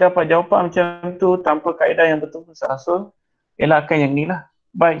 Just dapat jawapan macam tu tanpa kaedah yang betul pun salah. So elakkan yang ni lah.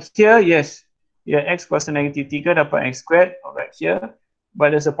 But here, yes, your X kuasa negatif 3 dapat X squared, alright here.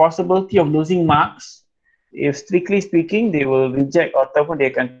 But there's a possibility of losing marks. If strictly speaking, they will reject ataupun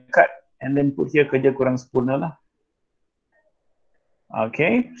dia akan cut and then put here kerja kurang sempurna lah.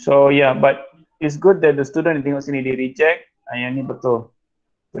 Okay, so yeah, but it's good that the student tengok sini dia reject, yang ni betul.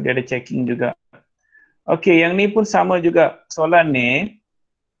 So dia ada checking juga. Okay, yang ni pun sama juga. Soalan ni,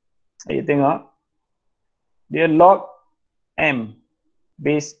 saya tengok, dia log M,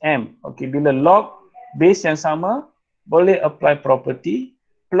 base M. Okay, bila log base yang sama, boleh apply property,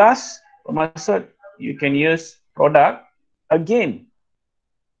 plus bermaksud you can use product. Again,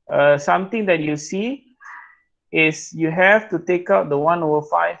 something that you see is you have to take out the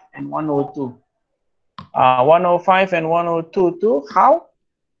 1/5 and 1/2. 105 and 102 tu how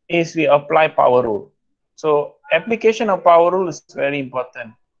is we apply power rule. So application of power rule is very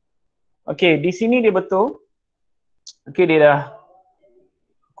important. Okay, di sini dia betul. Okay, dia dah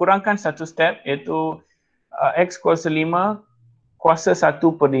kurangkan satu step iaitu X kuasa 5 kuasa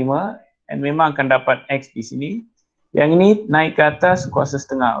 1/5 and memang akan dapat X di sini. Yang ini naik ke atas kuasa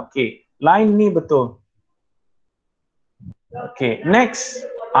setengah. Okay, line ni betul. Okay, next.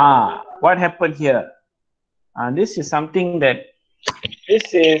 What happened here? This is something that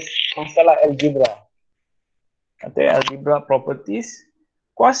this is masalah algebra. Kata algebra properties.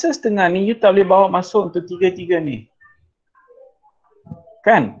 Kuasa setengah ni you tak boleh bawa masuk untuk tiga-tiga ni.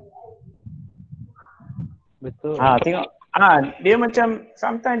 Kan? Betul. Tengok. Dia macam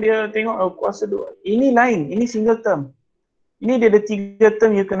sometimes dia tengok kuasa dua. Ini lain, ini single term. Ini dia ada 3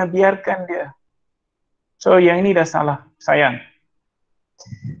 term, you kena biarkan dia. So yang ni dah salah, sayang.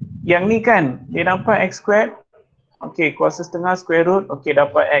 Yang ni kan, dia dapat X squared. Okay, kuasa setengah square root, okay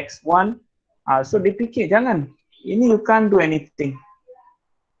dapat X1. So dia fikir, jangan. Ini you can't do anything.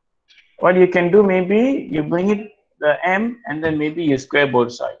 What you can do maybe, you bring it the M and then maybe you square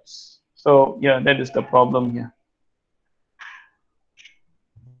both sides. So yeah, that is the problem here.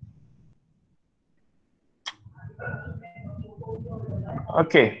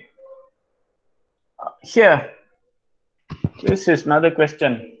 Okay. Here, this is another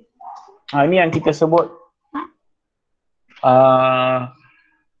question. Ini yang kita sebut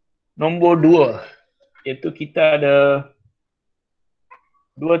nombor 2, iaitu kita ada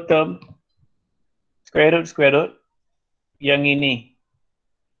 2 term square root, yang ini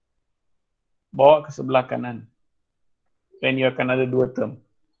bawa ke sebelah kanan, then you akan ada 2 term.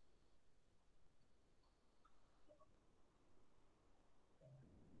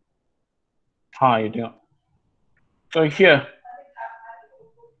 You tengok. So here,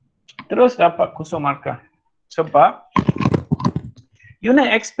 terus dapat kosong markah. Sebab you nak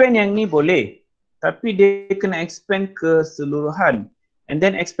expand yang ni boleh, tapi dia kena expand keseluruhan. And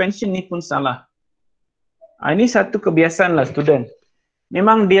then expansion ni pun salah. Ini satu kebiasaan lah student.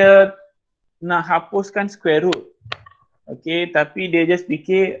 Memang dia nak hapuskan square root. Okay, tapi dia just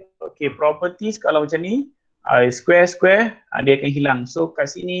fikir, okay, properties kalau macam ni, square, dia akan hilang. So kat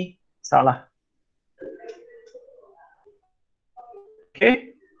sini salah.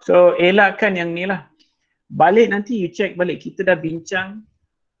 Okay, so elakkan yang ni lah. Balik nanti you check balik, kita dah bincang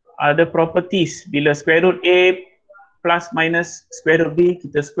ada properties. Bila square root A plus minus square root B,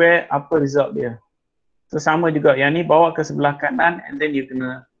 kita square, apa result dia. So sama juga, yang ni bawa ke sebelah kanan and then you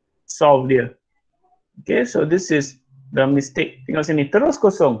kena solve dia. Okay, so this is the mistake. Tengok sini, terus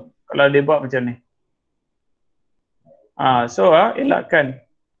kosong kalau dia buat macam ni. So elakkan.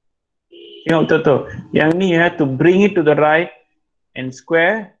 Tengok betul-betul. Yang ni you have to bring it to the right and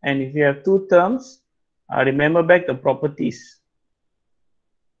square, and if you have 2 terms, remember back the properties.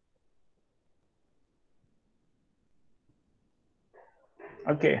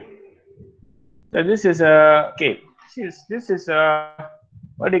 Okay. So this is this is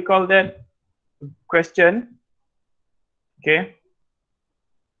what do you call that question? Okay.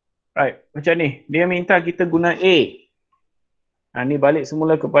 Right, macam ni. Dia minta kita guna A. Ni balik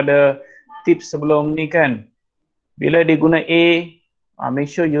semula kepada tips sebelum ni kan. Bila dia guna A,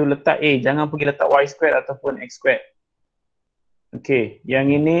 make sure you letak A. Jangan pergi letak Y squared ataupun X squared. Okay, yang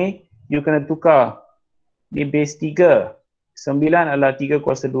ini you kena tukar. Ni base 3. 9 adalah 3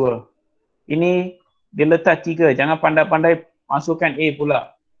 kuasa 2. Ini dia letak 3. Jangan pandai-pandai masukkan A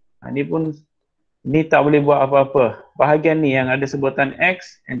pula. Ni pun, ni tak boleh buat apa-apa. Bahagian ni yang ada sebutan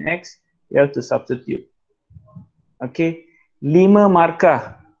X and X, you have to substitute. Okay, 5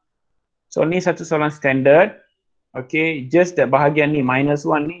 markah. So ni satu soalan standard. Okay, just that bahagian ni, minus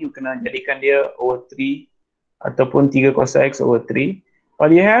 1 ni, you kena jadikan dia over 3 ataupun 3 kuasa X over 3.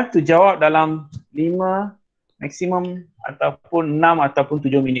 But you have to jawab dalam 5, maksimum ataupun 6 ataupun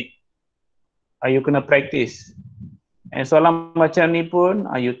 7 minit. You kena practice. And soalan macam ni pun,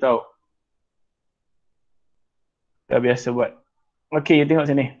 you tahu. Dah biasa buat. Okay, you tengok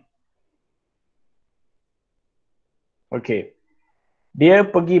sini. Okay. Dia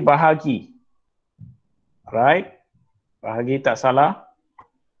pergi bahagi. Right? Bahagi tak salah.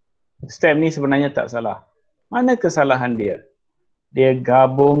 Step ni sebenarnya tak salah. Mana kesalahan dia? Dia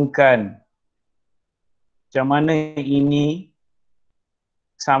gabungkan. Macam mana ini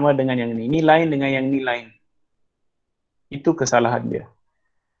sama dengan yang ini. Ini lain dengan yang ini lain. Itu kesalahan dia.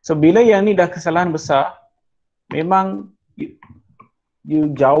 So bila yang ni dah kesalahan besar, memang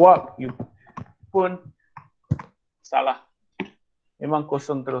you jawab, you pun salah. Memang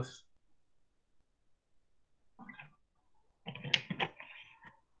kosong terus.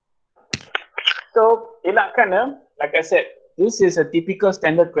 So elakkan like I said, this is a typical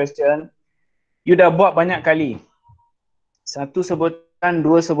standard question. You dah buat banyak kali. Satu sebutan,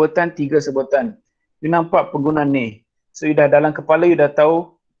 dua sebutan, tiga sebutan. You nampak penggunaan ni. So you dah dalam kepala you dah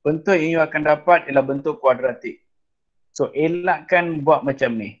tahu bentuk yang you akan dapat ialah bentuk kuadratik. So elakkan buat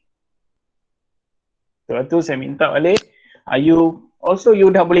macam ni. Sebab tu saya minta balik, you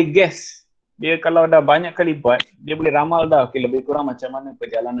dah boleh guess. Dia kalau dah banyak kali buat, dia boleh ramal dah okay, lebih kurang macam mana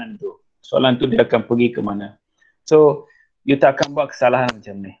perjalanan tu. Soalan tu dia akan pergi ke mana. So you tak akan buat kesalahan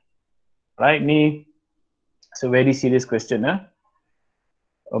macam ni. Right, ni it's a very serious question. A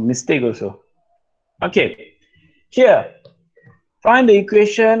mistake also. Okay, here. Find the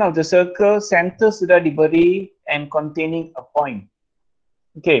equation of the circle, center sudah diberi and containing a point.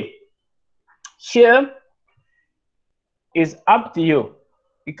 Okay, here is up to you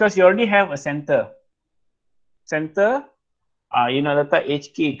because you already have a center. Center, you nak letak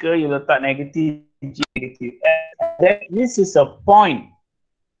HK ke, you letak negative G, negative F. This is a point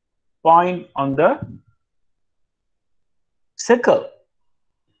on the circle.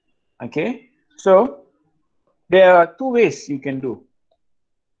 Okay, so there are two ways you can do.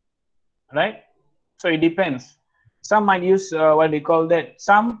 Right? So it depends. Some might use what they call that.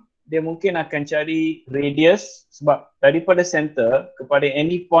 Some dia mungkin akan cari radius sebab daripada center kepada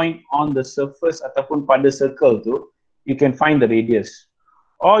any point on the surface ataupun pada circle tu, you can find the radius.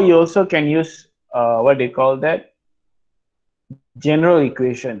 Or you also can use what they call that general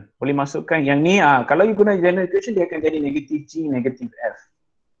equation. Boleh masukkan yang ni, kalau you guna general equation dia akan jadi negative G, negative F.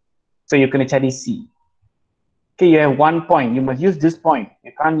 So you kena cari C. Okay, you have one point. You must use this point.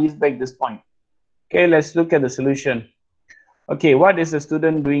 You can't use back this point. Okay, let's look at the solution. Okay, what is the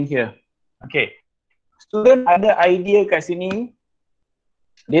student doing here? Okay, student ada idea kat sini.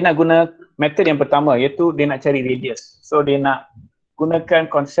 Dia nak guna method yang pertama iaitu dia nak cari radius. So dia nak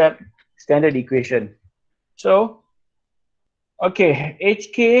gunakan konsep standard equation. So, okay,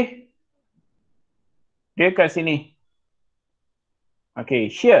 HK dia kat sini.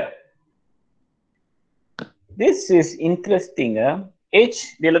 Okay, here. This is interesting.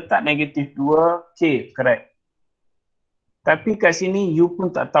 H dia letak negative 2, K, correct. Tapi kat sini you pun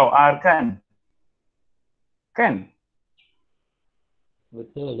tak tahu R kan? Kan?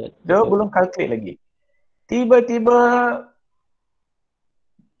 Betul. Dia belum calculate lagi. Tiba-tiba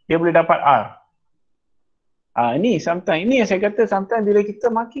dia boleh dapat R. Ini sometimes, ini yang saya kata sometimes bila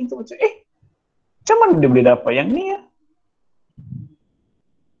kita marking tu macam macam mana dia boleh dapat yang ni ya?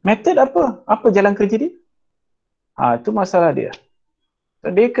 Method apa? Apa jalan kerja dia? Itu masalah dia.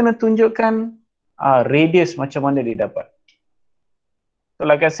 So, dia kena tunjukkan radius macam mana dia dapat. So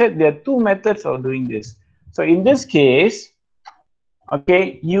like I said, there are two methods of doing this. So in this case,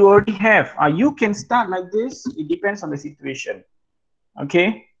 okay, you already have, you can start like this, it depends on the situation.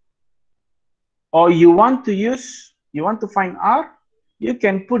 Okay. Or you want to find R, you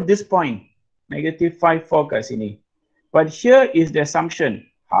can put this point, negative 5, 4 kat sini. But here is the assumption.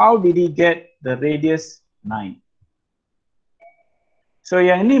 How did he get the radius 9? So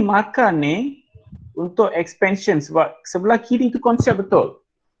yang ni markah ni untuk expansion sebab sebelah kiri tu konsep betul.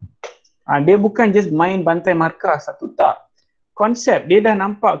 Dia bukan just main bantai markah satu tak. Konsep dia dah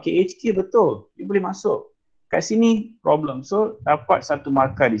nampak okay, HK betul. Dia boleh masuk. Kat sini problem. So dapat satu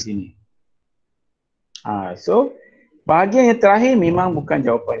markah di sini. So bahagian yang terakhir memang bukan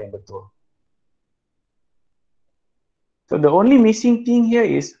jawapan yang betul. So the only missing thing here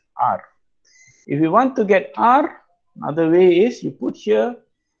is R. If you want to get R, another way is you put here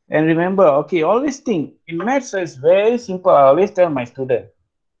and remember, okay, always think, in maths it's very simple. I always tell my student,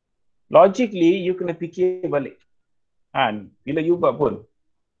 logically you kena fikir balik. Bila you buat pun,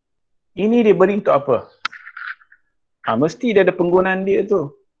 ini dia beri untuk apa? Mesti dia ada penggunaan dia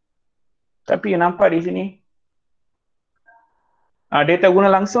tu. Tapi you nampak di sini, dia tak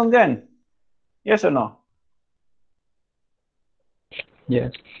guna langsung kan? Yes or no?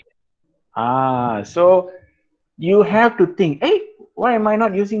 Yes. So you have to think, why am I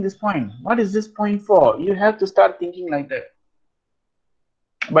not using this point? What is this point for? You have to start thinking like that.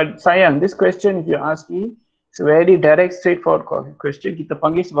 But sayang, this question if you ask me, it's a very direct, straightforward question. Kita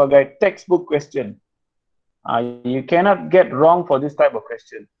panggil sebagai textbook question. You cannot get wrong for this type of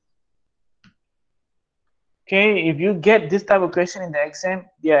question. Okay, if you get this type of question in the exam,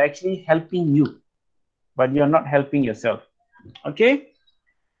 they are actually helping you, but you are not helping yourself. Okay?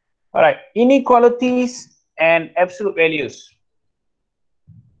 Alright, inequalities and absolute values.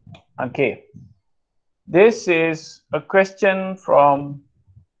 Okay, this is a question from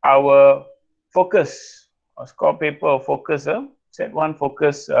our focus or score paper or focus, set 1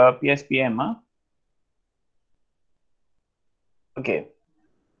 focus PSPM. Okay.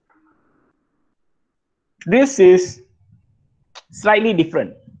 This is slightly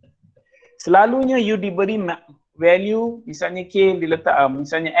different. Selalunya you diberi value, misalnya K diletak,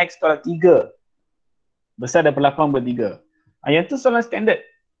 misalnya X tolak 3. Besar daripada 8/3. Yang tu soalan standard.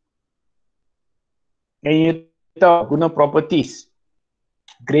 Yang you tahu guna properties.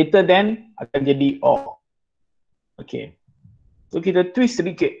 Greater than akan jadi or. Okay. So kita twist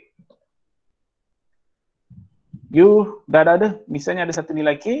sedikit. You dah ada, misalnya ada satu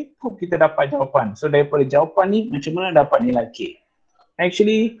nilai K, kita dapat jawapan. So daripada jawapan ni, macam mana dapat nilai K?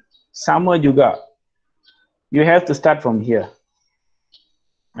 Actually, sama juga. You have to start from here.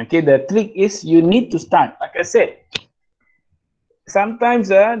 Okay, the trick is you need to start. Like I said, sometimes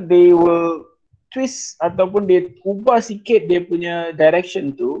they will twist ataupun dia ubah sikit dia punya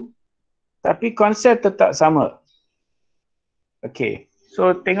direction tu, tapi konsep tetap sama. Okay,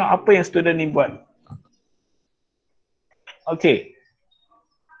 so tengok apa yang student ni buat. Okay,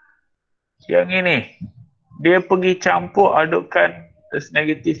 yang ini dia pergi campur adukkan as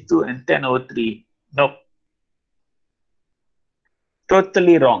 -2 and 10/3. Nope,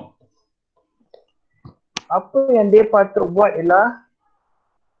 totally wrong. Apa yang dia patut buat ialah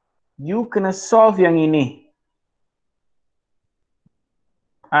you kena solve yang ini.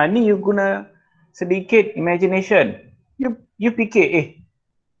 Ni you guna sedikit imagination. You fikir,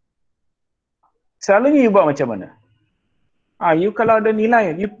 selalunya you buat macam mana? You kalau ada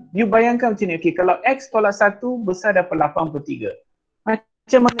nilai, you bayangkan macam ni. Okay, kalau X tolak 1 besar daripada 8/3.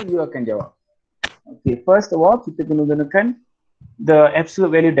 Macam mana you akan jawab? Okay, first of all, kita kena gunakan the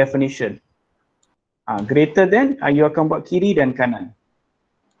absolute value definition. Greater than, you akan buat kiri dan kanan.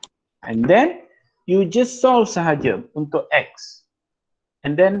 And then, you just solve sahaja untuk X.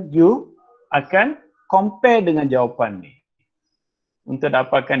 And then, you akan compare dengan jawapan ni. Untuk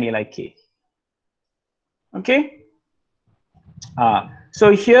dapatkan nilai K. Okay? So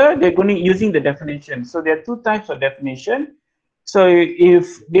here they're going to using the definition. So there are two types of definition. So if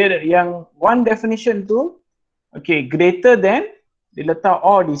dia yang one definition tu, okay, greater than, dia letak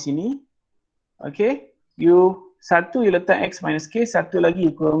or di sini. Okay, satu you letak X minus K, satu lagi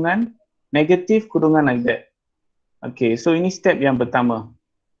you kurungan negatif kurungan like that. Okay, so ini step yang pertama.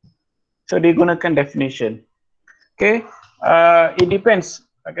 So dia gunakan definition. Okay, it depends.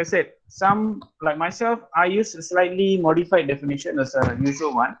 Like I said, some like myself, I use a slightly modified definition as a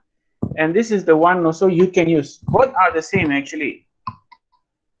usual one, and this is the one also you can use. Both are the same actually.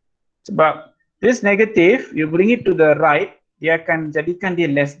 Sebab this negative, you bring it to the right, dia akan jadikan dia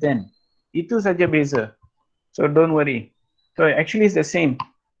less than. Itu saja beza. So don't worry. So actually it's the same.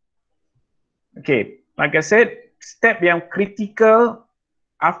 Okay, like I said, step yang critical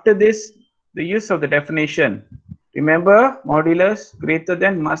after this, the use of the definition. Remember, modulus greater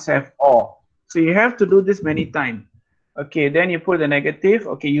than must have or. So you have to do this many times. Okay, then you put the negative.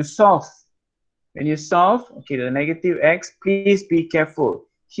 Okay, you solve. When you solve, okay, the negative X, please be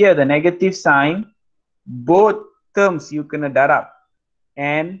careful. Here, the negative sign, both terms you kena darab.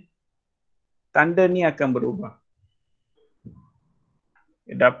 And tanda ni akan berubah.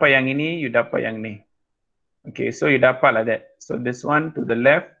 You dapat yang ini, you dapat yang ni. Okay, so you dapat like that. So this one to the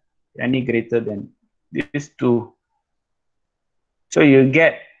left, yang ni greater than. This two. So you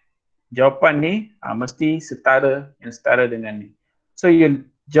get jawapan ni mesti setara dengan ni. So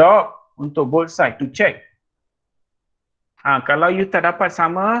you jawab untuk both side to check. Kalau you tak dapat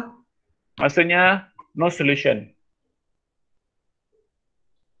sama, maksudnya no solution.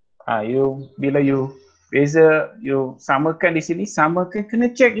 Bila you beza, you samakan di sini, samakan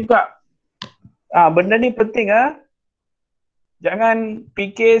kena check juga. Benda ni penting Jangan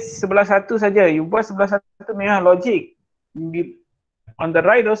fikir sebelah satu saja. You buat sebelah satu memang logik. On the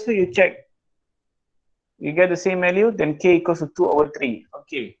right also you check. You get the same value, then K equals to 2/3.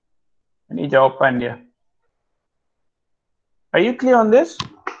 Okay. Ini jawapan dia. Are you clear on this?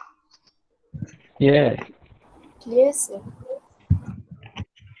 Yeah. Yes.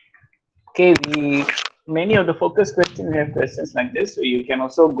 Okay, many of the focus questions, we have questions like this, so you can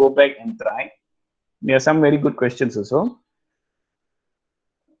also go back and try. There are some very good questions also.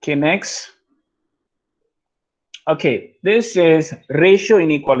 Okay, next. Okay, this is ratio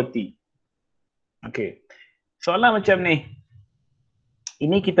inequality. Okay, soalan macam ni.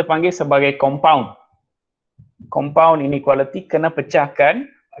 Ini kita panggil sebagai compound. Compound inequality kena pecahkan.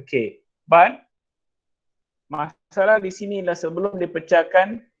 Okay, but masalah di sini adalah sebelum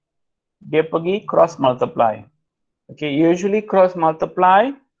dipecahkan, dia pergi cross multiply. Okay, usually cross multiply.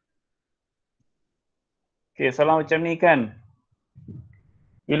 Okay, soalan macam ni kan.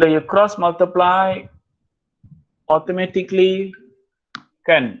 Bila you cross multiply, automatically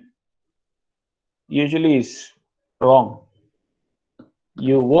kan, usually is wrong.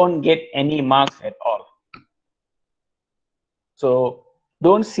 You won't get any marks at all. So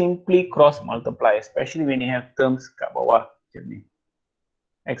don't simply cross multiply, especially when you have terms kat bawah macam ni.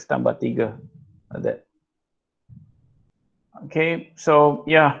 X tambah 3 like that. Okay, so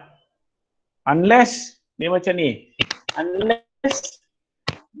yeah, unless ni macam ni, unless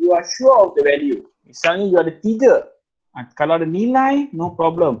you are sure of the value, misalnya you ada 3, kalau ada nilai no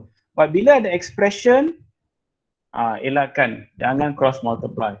problem, but bila ada expression, elakkan, jangan cross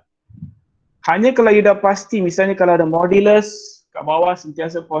multiply. Hanya kalau you dah pasti, misalnya kalau ada modulus kat bawah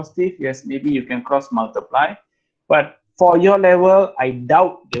sentiasa positif, yes, maybe you can cross multiply. But for your level, I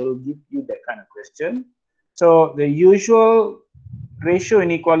doubt they will give you that kind of question. So the usual ratio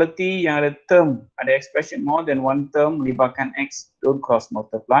inequality yang ada term, ada expression more than one term melibatkan X, don't cross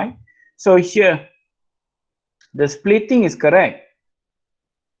multiply. So here, the splitting is correct.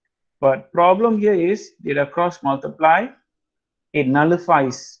 But problem here is, dia dah cross multiply, it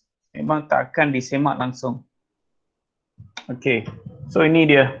nullifies. Memang takkan disemak langsung. Okay, so ini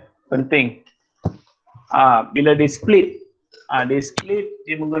dia penting. Bila dia split,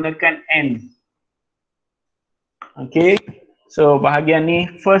 dia menggunakan N. Okay, so bahagian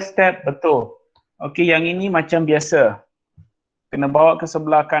ni first step betul. Okay, yang ini macam biasa. Kena bawa ke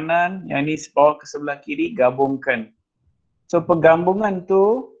sebelah kanan, yang ni bawa ke sebelah kiri, gabungkan. So penggabungan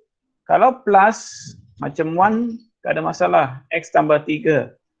tu, kalau plus macam 1, tak ada masalah. X tambah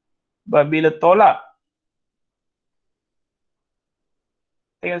 3. But bila tolak,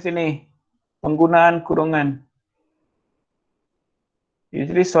 tengok sini, penggunaan kurungan.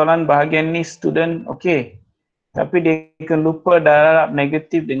 Usually soalan bahagian ni student, okay. Tapi dia akan lupa darab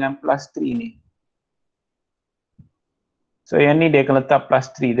negatif dengan plus 3 ni. So yang ni dia akan letak plus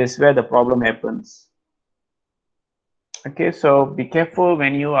 3. That's where the problem happens. Okay, so be careful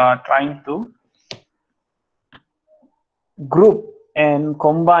when you are trying to group and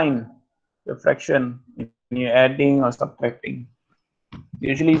combine the fraction when you're adding or subtracting.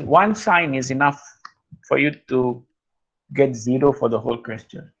 Usually one sign is enough for you to get 0 for the whole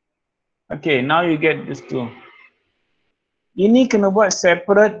question. Okay, now you get this two. Ini kena buat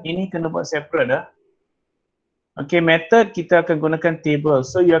separate, ini kena buat separate. Okay, method kita akan gunakan table.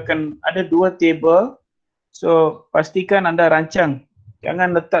 So you akan ada 2 table. So pastikan anda rancang.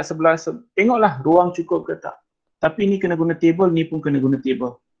 Jangan letak sebelah, tengoklah ruang cukup ke tak. Tapi ni kena guna table, ni pun kena guna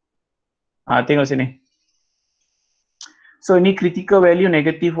table. Tengok sini. So ini critical value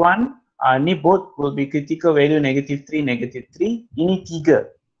negative 1. Ni both will be critical value negative 3, negative 3. Ini 3.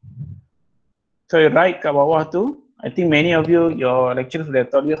 So you write kat bawah tu. I think many of you, your lecturers will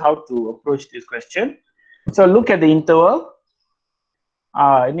have taught you how to approach this question. So look at the interval.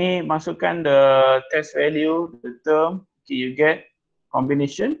 Ini masukkan the test value, the term. Okay, you get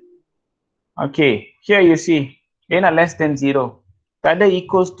combination. Okay, here you see, dia nak less than 0. Tak ada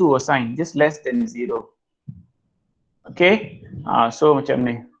equals to or sign, just less than 0. Okay, so macam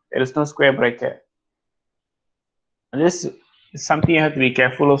ni. There is no square bracket. This is something you have to be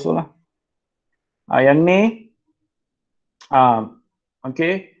careful also lah. Yang ni,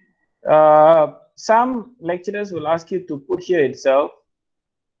 okay. Some lecturers will ask you to put here itself.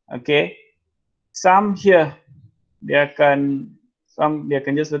 Okay, some here dia akan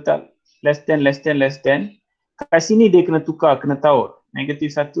just letak less than. Kat sini dia kena tukar, kena tahu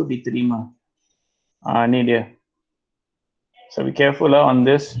negatif 1 diterima. Ni dia. So be careful on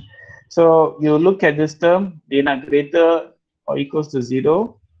this. So you look at this term, dia nak greater or equals to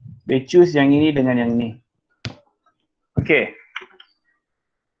 0. They choose yang ini dengan yang ni. Okay.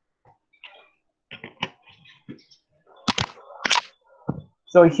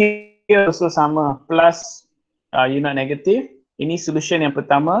 So here also sama, plus unit negatif. Ini solution yang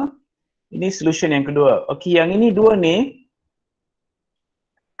pertama, ini solution yang kedua. Okay, yang ini dua ni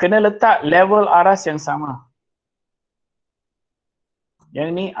kena letak level aras yang sama. Yang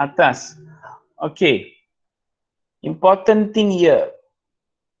ni atas. Okay, important thing here,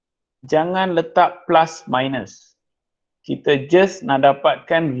 jangan letak plus minus. Kita just nak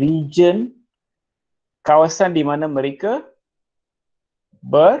dapatkan region, kawasan di mana mereka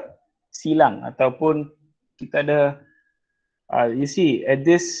bersilang ataupun kita ada you see at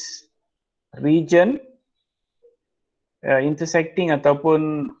this region intersecting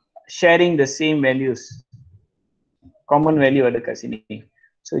ataupun sharing the same values, common value ada kat sini.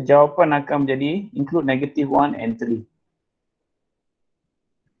 So jawapan akan menjadi include negative 1 and 3.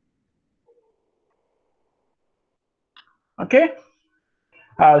 Okay,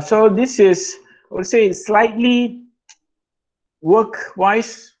 so this is, I would say, slightly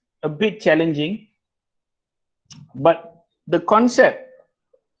work-wise a bit challenging, but the concept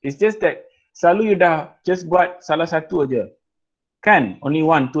is just that selalu you dah just buat salah satu aja, kan? Only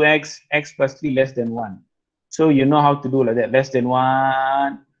one, 2x, x plus 3 less than 1. So you know how to do like that, less than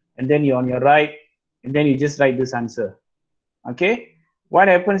 1, and then you're on your right, and then you just write this answer. Okay, what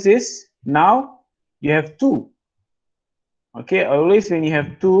happens is now you have 2. Okay, always when you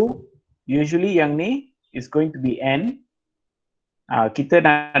have 2, usually yang ni is going to be n. Kita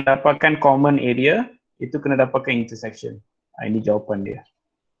nak dapatkan common area, itu kena dapatkan intersection. Ini jawapan dia.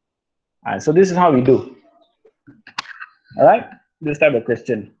 So this is how we do. Alright, this type of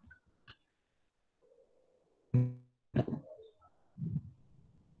question.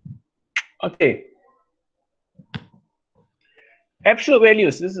 Okay. Absolute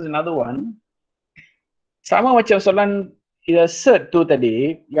values, this is another one. Sama macam soalan cert tu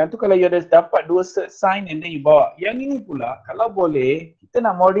tadi, yang tu kalau you ada dapat 2 cert sign and then you bawa. Yang ini pula, kalau boleh, kita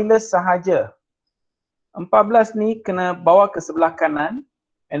nak modulus sahaja. 14 ni kena bawa ke sebelah kanan,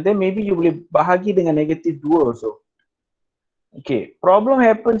 and then maybe you boleh bahagi dengan negative 2 also. Okay, problem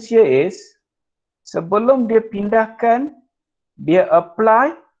happens here is, sebelum dia pindahkan, dia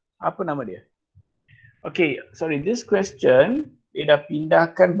apply, apa nama dia? Okay, sorry, this question, dia dah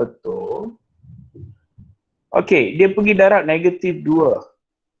pindahkan betul. Okay, dia pergi darab negatif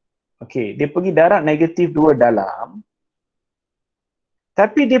 2. Okay, dia pergi darab negatif 2 dalam.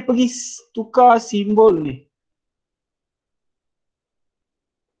 Tapi dia pergi tukar simbol ni.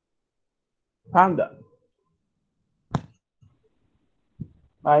 Faham tak?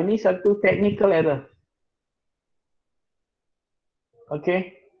 Ini satu technical error.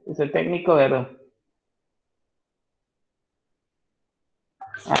 Okay, it's a technical error.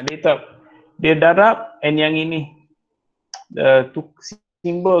 Dia darab and yang ini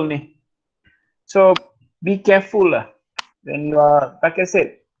simbol ni. So be careful lah. Then like I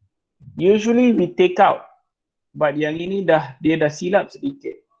said, usually we take out, but yang ini dia dah silap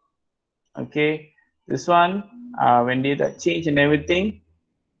sedikit. Okay, this one when they dah change and everything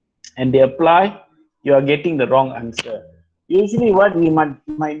and they apply, you are getting the wrong answer. Usually what we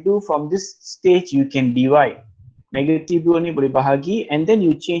might do from this stage, you can divide. Negative 2 ni boleh bahagi and then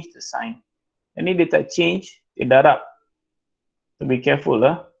you change the sign. Ini dia tak change, dia darab. So be careful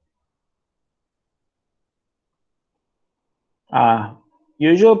lah.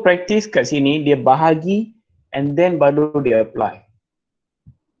 Usual practice kat sini, dia bahagi and then baru dia apply.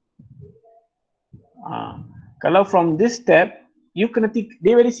 Kalau from this step, you kena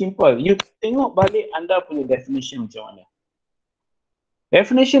dia very simple. You tengok balik anda punya definition macam mana.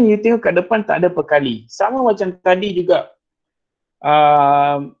 Definition you tengok kat depan tak ada perkali. Sama macam tadi juga.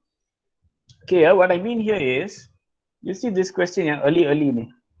 Okay, what I mean here is, you see this question yang early ni.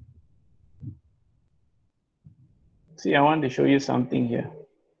 See, I want to show you something here.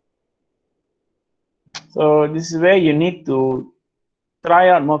 So this is where you need to try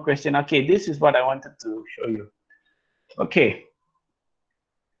out more question. Okay, this is what I wanted to show you. Okay.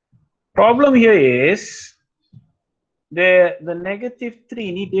 Problem here is, the negative 3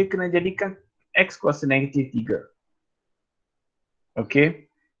 ni dia kena jadikan x kuasa negative 3. Okay.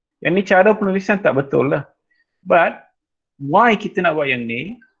 Yang ni cara penulisan tak betul lah. But, why kita nak buat yang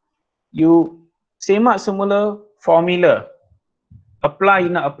ni? You semak semula formula. You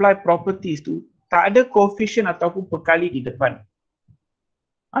nak apply properties tu, tak ada coefficient ataupun perkali di depan.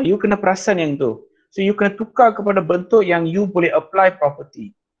 You kena perasan yang tu. So, you kena tukar kepada bentuk yang you boleh apply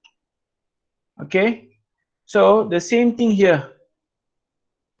property. Okay. So, the same thing here.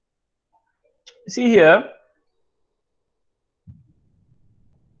 See here.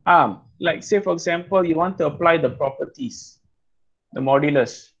 Like say for example, you want to apply the properties, the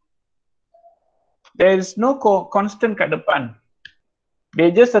modulus. There is no constant kat depan.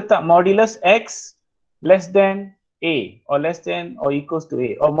 They just letak modulus x less than a, or less than or equals to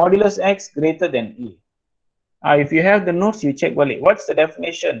a, or modulus x greater than a. If you have the notes, you check balik. What's the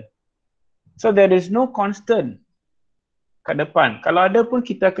definition? So there is no constant kat depan. Kalau ada pun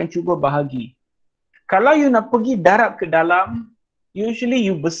kita akan cuba bahagi. Kalau you nak pergi darab ke dalam, usually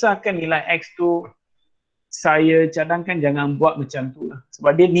you besarkan nilai x tu. Saya cadangkan jangan buat macam tu lah.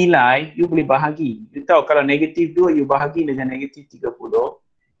 Sebab dia nilai, you boleh bahagi. You tahu kalau negative 2, you bahagi dengan negative 30,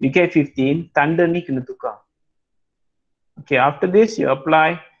 you get 15, tanda ni kena tukar. Okay, after this, you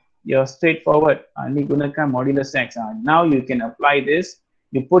apply your straightforward. Ni gunakan modulus x. Now you can apply this.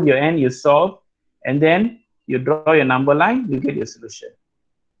 You put your n, you solve, and then you draw your number line, you get your solution.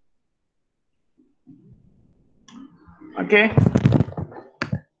 Okay.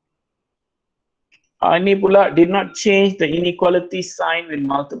 Ini pula did not change the inequality sign when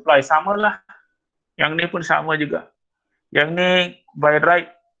multiply. Sama lah. Yang ni pun sama juga. Yang ni by right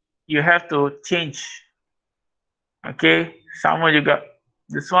you have to change. Okay, sama juga.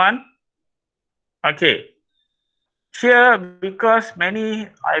 This one. Okay. Here, because many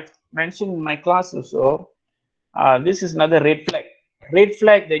I've mentioned in my class also, This is another red flag. Red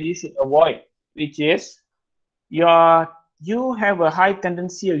flag that you should avoid, which is you have a high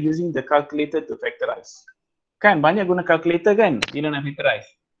tendency of using the calculator to factorize. Kan banyak guna calculator kan bila nak factorize.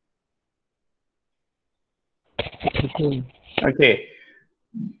 Okay.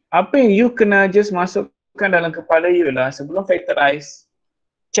 Apa yang you kena just masukkan dalam kepala you lah sebelum factorize,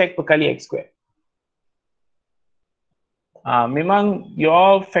 check perkali x squared. Memang you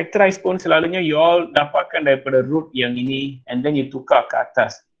all factorize pun selalunya you all dapatkan daripada root yang ini and then you tukar ke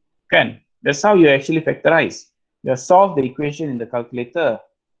atas. Kan? That's how you actually factorize. You solve the equation in the calculator.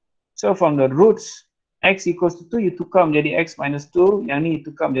 So from the roots x equals to 2 you tukar menjadi x minus 2, yang ni you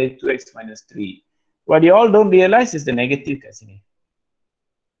tukar menjadi 2x minus 3. What you all don't realize is the negative kat sini.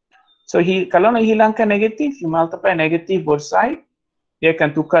 So kalau nak hilangkan negative, you multiply negative both side, dia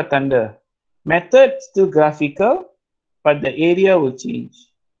akan tukar tanda. Method still graphical, but the area will change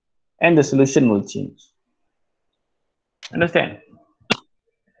and the solution will change. Understand?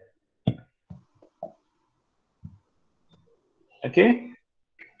 Okay.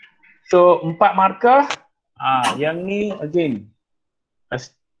 So 4 markah. Yang ni again a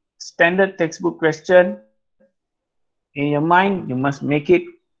standard textbook question. In your mind, you must make it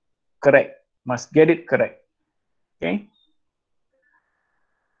correct. Must get it correct. Okay.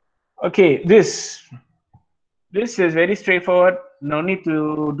 Okay. This is very straightforward. No need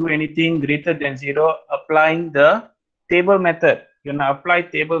to do anything greater than 0. Applying the table method. You now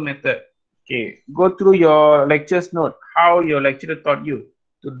apply table method. Okay. Go through your lectures note. How your lecturer taught you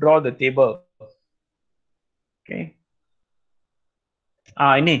to draw the table. Okay.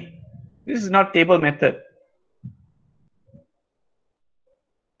 Ini. This is not table method.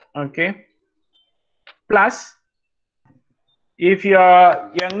 Okay. Plus, if you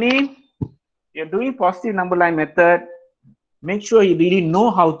are yang ni, you're doing positive number line method, make sure you really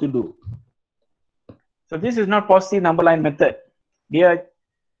know how to do. So this is not positive number line method. Dia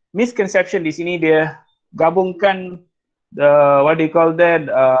misconception di sini dia gabungkan the what do you call that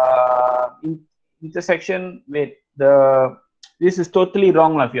intersection with the. This is totally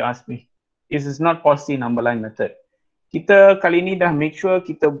wrong lah if you ask me. This is not positive number line method. Kita kali ni dah make sure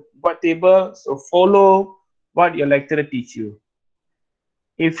kita buat table, so follow what your lecturer teach you.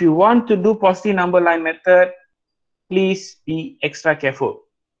 If you want to do positive number line method, please be extra careful.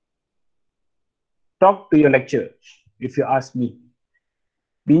 Talk to your lecturer if you ask me.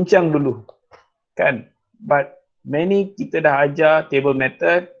 Bincang dulu, kan? But many kita dah ajar table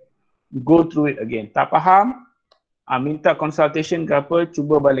method, go through it again. Tak faham, minta consultation ke apa,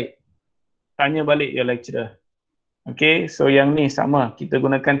 cuba balik. Tanya balik your lecturer. Okay, so yang ni sama, kita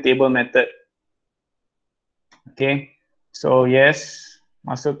gunakan table method. Okay, so yes,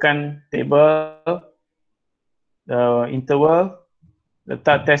 masukkan table, the interval,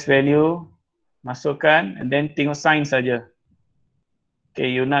 letak test value, masukkan, and then tengok sign saja. Okay,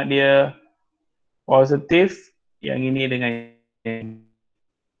 you nak dia positif, yang ini dengan yang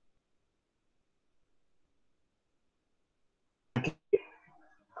okay.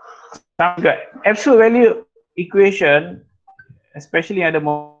 Sama juga, absolute value equation, especially ada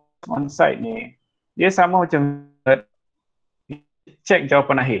on side ni, dia sama macam check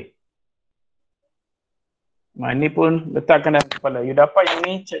jawapan akhir. Ini pun letakkan dalam kepala. You dapat yang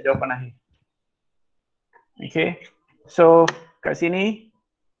ni, check jawapan akhir. Okay. So, kat sini,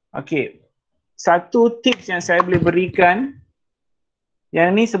 okay. Satu tips yang saya boleh berikan,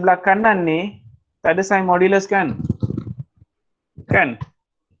 yang ni sebelah kanan ni, tak ada sign modulus kan? Kan?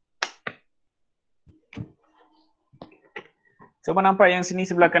 Siapa nampak yang sini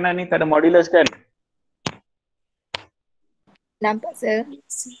sebelah kanan ni tak ada modulus kan? Nampak, sir.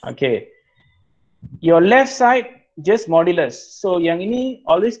 Okay. Your left side just modulus. So yang ini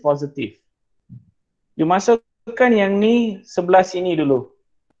always positive. You masukkan yang ni sebelah sini dulu.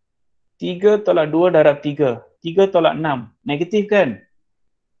 3 tolak 2 darab 3. 3 tolak 6. Negatif kan?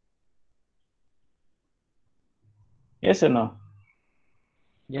 Yes or no?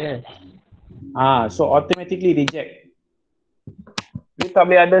 Yes. So automatically reject. You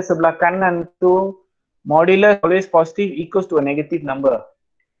tak boleh ada sebelah kanan tu modulus always positive equals to a negative number.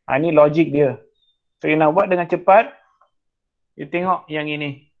 Ini logik dia. So you nak buat dengan cepat, you tengok yang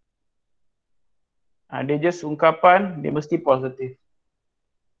ini. Dia just ungkapan, dia mesti positif.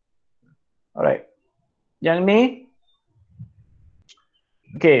 Alright. Yang ni,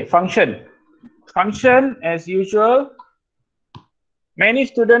 okay, function. Function as usual, many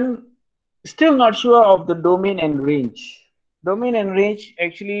students still not sure of the domain and range. Domain and range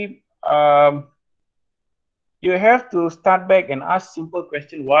actually, you have to start back and ask simple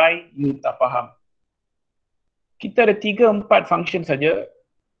question why you tak faham. Kita ada 3-4 function saja.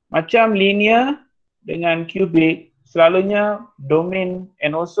 Macam linear, dengan cubic, selalunya domain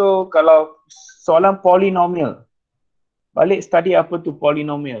and also kalau soalan polinomial, balik study apa tu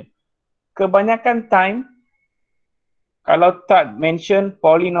polinomial. Kebanyakan time, kalau tak mention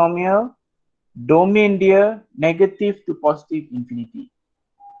polinomial, domain dia negative to positive infinity.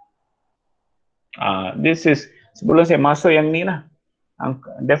 This is, sebelum saya masuk yang ni lah,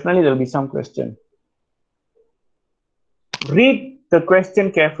 definitely there will be some question. Read the question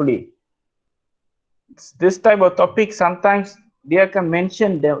carefully. This type of topic sometimes dia akan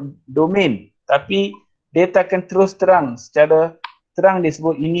mention the domain, tapi dia takkan terus terang secara terang dia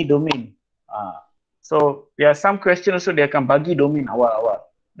sebut ini domain. So there are some questions also dia akan bagi domain awal-awal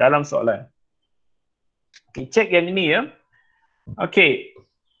dalam soalan. Okay, check yang ini ya. Okay,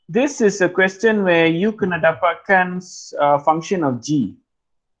 this is a question where you kena dapatkan function of G.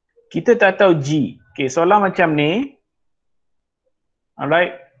 Kita tak tahu G. Okay, soalan macam ni.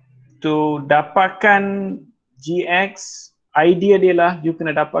 Alright, to dapatkan Gx, idea dia lah you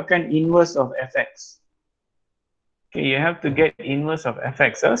kena dapatkan inverse of fx. Okay, you have to get inverse of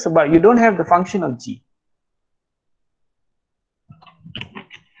fx sebab you don't have the function of G.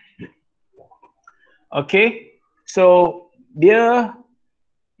 Okay, so dia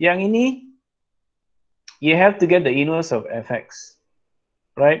yang ini you have to get the inverse of fx,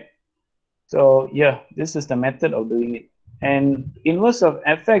 right? So yeah, this is the method of doing it. And inverse of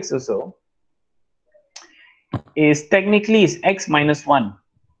fx also is technically is x minus 1.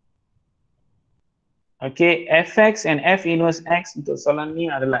 Okay, fx and f inverse x untuk soalan ni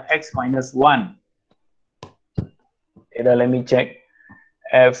adalah x minus 1. Okay, let me check.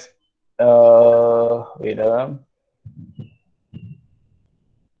 F, wait no.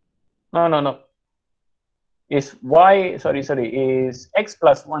 Is y, sorry, is x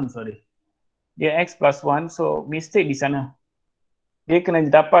plus 1, sorry. Dia x plus 1, so mistake di sana. Dia kena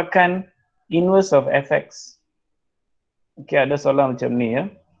dapatkan inverse of fx. Okay, ada soalan macam ni ya.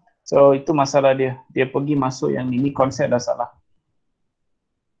 So itu masalah dia. Dia pergi masuk yang ini, konsep dah salah.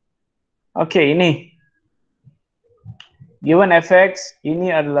 Okay, ini. Given fx, ini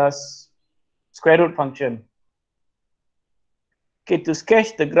adalah square root function. Okay, to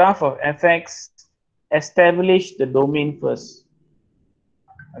sketch the graph of fx, establish the domain first.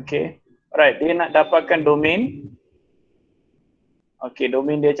 Okay, alright, dia nak dapatkan domain. Okay,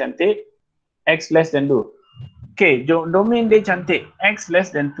 domain dia cantik. X less than 2. Okay, domain dia cantik. X less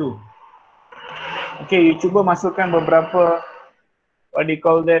than 2. Okay, you cuba masukkan beberapa, what do you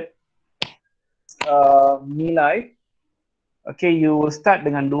call that, nilai. Okay, you will start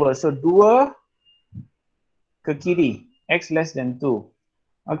dengan 2. So, 2 ke kiri. X less than 2.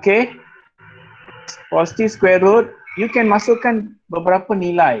 Okay. Positive square root. You can masukkan beberapa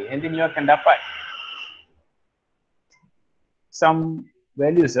nilai and then you akan dapat some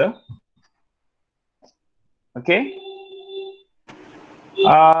values. Okay.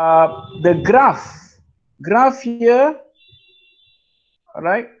 The graph here,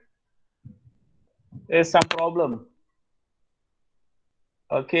 alright, there's some problem.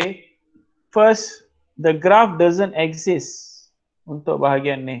 Okay. First, the graph doesn't exist untuk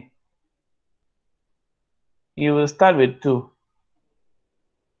bahagian ni. You will start with 2.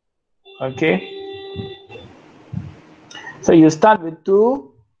 Okay. So you start with 2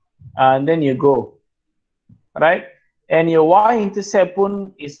 and then you go. Right? And your y-intercept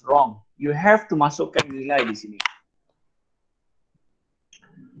pun is wrong. You have to masukkan nilai di sini.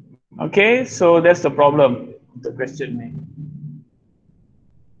 Okay, so that's the problem. The question ni.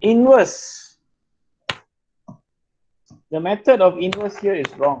 Inverse. The method of inverse here is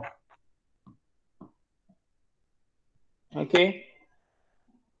wrong. Okay.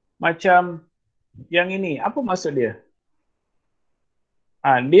 Macam yang ini, apa maksud dia?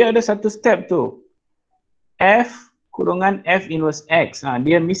 Dia ada satu step tu. F kurungan F inverse X.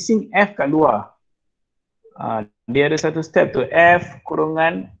 Dia missing F kat luar. Dia ada satu step tu. F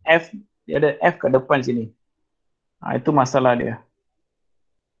kurungan F. Dia ada F kat depan sini. Itu masalah dia.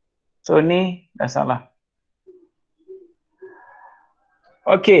 So ni dah salah.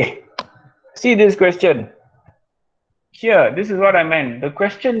 Okay. See this question. Here, this is what I meant. The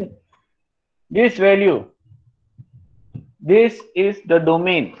question, this value. This is the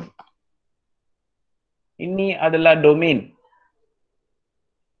domain. Ini adalah domain.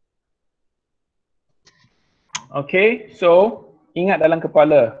 Okay, so ingat dalam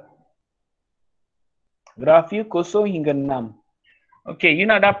kepala. Graf you kosong hingga 6. Okay, you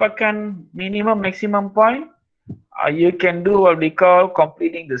nak dapatkan minimum maximum point, you can do what we call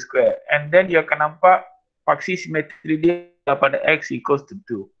completing the square. And then you akan nampak faksi simetri dia pada x equals to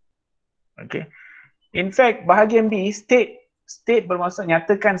 2. Okay. In fact, bahagian B, state bermaksud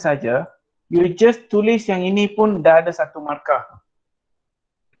nyatakan saja you just tulis yang ini pun dah ada satu markah.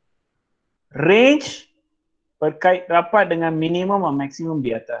 Range berkait rapat dengan minimum atau maksimum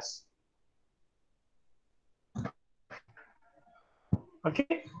di atas.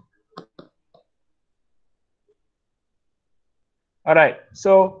 Okay. Alright,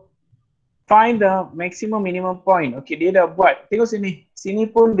 so find the maximum minimum point. Okay, dia dah buat. Tengok sini. Sini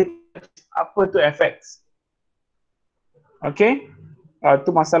pun dia, apa tu fx. Okay. Tu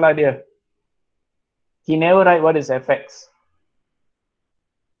masalah dia. He never write what is fx.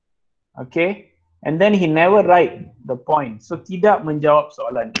 Okay. And then he never write the point. So tidak menjawab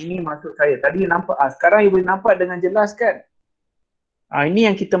soalan. Ini maksud saya. Tadi nampak. Sekarang you boleh nampak dengan jelas kan? Ini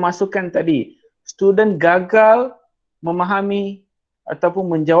yang kita masukkan tadi. Student gagal memahami ataupun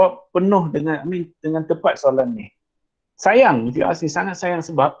menjawab penuh dengan tepat soalan ni. Sayang, if you ask me, sangat sayang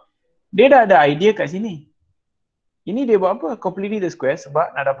sebab dia dah ada idea kat sini. Ini dia buat apa? Completely the square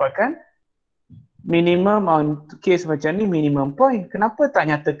sebab nak dapatkan minimum on case macam ni minimum point. Kenapa tak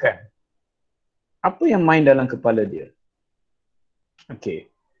nyatakan? Apa yang main dalam kepala dia? Okay.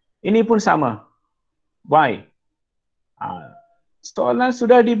 Ini pun sama. Why? Soalan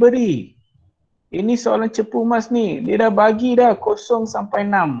sudah diberi. Ini soalan cepu mas ni. Dia dah bagi dah 0 sampai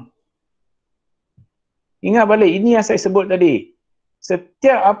 6. Ingat balik, ini yang saya sebut tadi.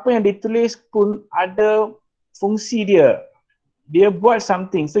 Setiap apa yang ditulis pun ada fungsi dia. Dia buat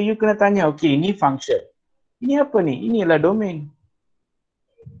something. So you kena tanya, okay, ini function. Ini apa ni? Inilah domain.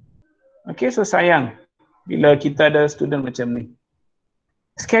 Okay, so sayang bila kita ada student macam ni.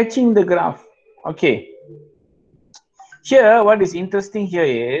 Sketching the graph. Okay. Here, what is interesting here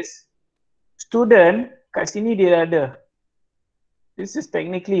is, student kat sini dia ada. This is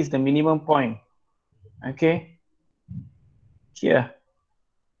technically is the minimum point. Okay. Here.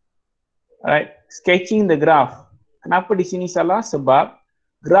 Alright, sketching the graph. Kenapa di sini salah? Sebab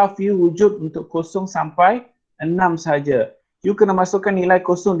graph you wujud untuk 0 sampai 6 saja. You kena masukkan nilai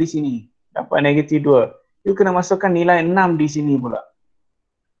 0 di sini. Dapat negatif 2. You kena masukkan nilai 6 di sini pula.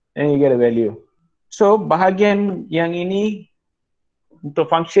 Then you get a value. So, bahagian yang ini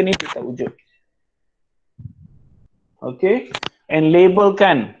untuk function ni tak wujud. Okay. And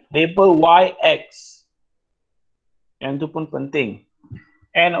labelkan. Label YX. Yang tu pun penting.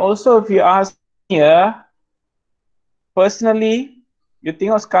 And also if you ask here, personally, you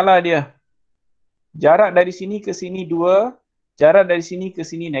tengok skala dia. Jarak dari sini ke sini 2, jarak dari sini ke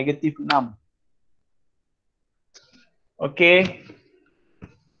sini negatif 6. Okay.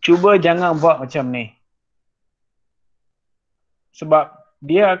 Cuba jangan buat macam ni. Sebab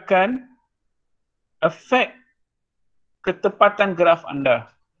dia akan affect ketepatan graf anda.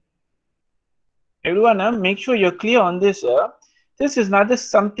 Everyone, make sure you're clear on this. This is another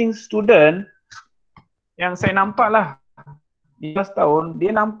something student yang saya nampak lah. 15 tahun, dia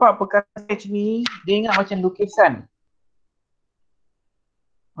nampak perkara sketch ni, dia ingat macam lukisan.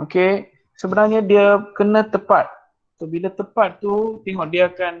 Okay, sebenarnya dia kena tepat. So bila tepat tu, tengok dia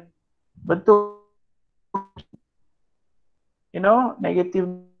akan bentuk, you know, negatif.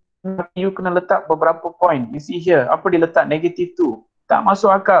 You kena letak beberapa point. You see here, apa dia letak negatif tu? Tak masuk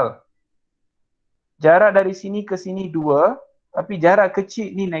akal. Jarak dari sini ke sini 2, tapi jarak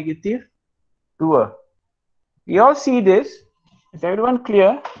kecil ni negatif 2. You all see this? Is everyone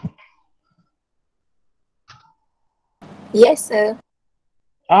clear? Yes, sir.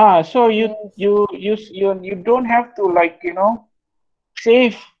 So you don't have to, like, you know,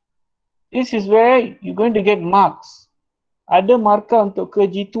 save. This is where you're going to get marks. Ada markah untuk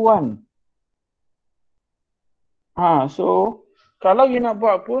kejituan. So kalau you nak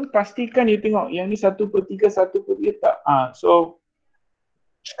buat pun pastikan you tengok yang ni 1/3, 1/3 tak. So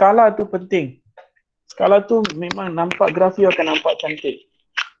skala tu penting. Skala tu memang nampak graf you akan nampak cantik.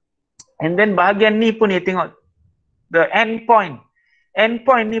 And then bahagian ni pun you tengok the end point. End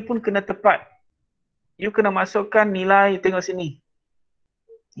point ni pun kena tepat. You kena masukkan nilai, tengok sini.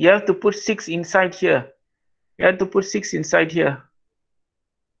 You have to put 6 inside here. You have to put 6 inside here.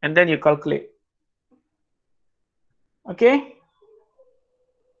 And then you calculate. Okay?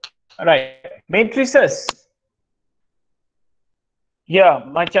 Alright. Matrices. Ya,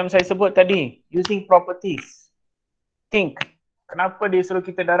 macam saya sebut tadi, using properties. Think, kenapa dia suruh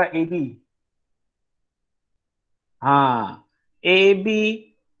kita darab AB? AB,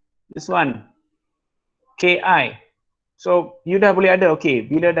 this one, KI. So, you dah boleh ada, okay,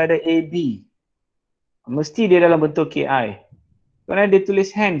 bila dah ada AB, mesti dia dalam bentuk KI. Kerana dia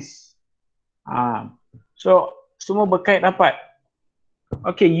tulis hence. So, semua berkait rapat.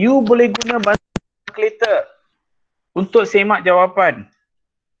 Okay, you boleh guna bahasa calculator untuk semak jawapan.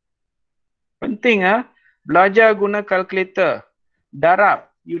 Penting belajar guna kalkulator. Darab.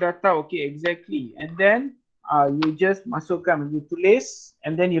 you dah tahu, okay, exactly. And then you just masukkan, you tulis,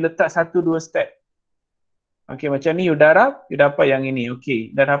 and then you letak 1-2 step. Okay, macam ni you darab, you dapat yang ini.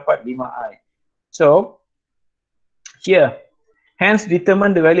 Okay, dah dapat 5i. So, here, hence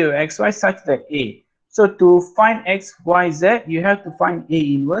determine the value of xy such that a. So, to find x, y, z, you have to find a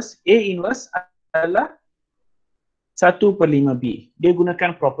inverse. A inverse adalah 1/5b. Dia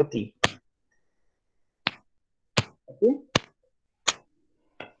gunakan property. Okay.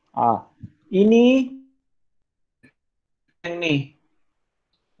 Ini ni.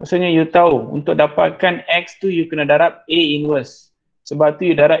 Maksudnya you tahu untuk dapatkan x tu you kena darab a inverse. Sebab tu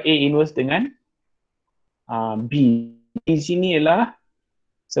you darab a inverse dengan b. Di sini ialah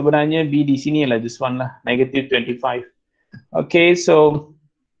sebenarnya b di sini ialah this one lah, -25. Okay, so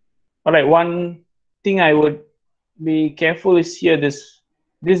alright, one thing I would be careful is here, this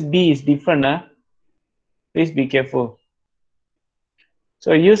b is different lah. Please be careful.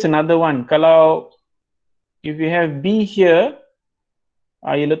 So use another one. Kalau if you have b here,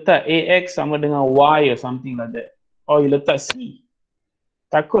 you letak ax sama dengan y or something like that. Or you letak c.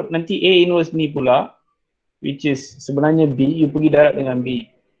 Takut nanti a inverse ni pula, which is sebenarnya b, you pergi darab dengan b.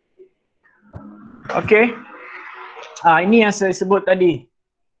 Okay. Ini yang saya sebut tadi.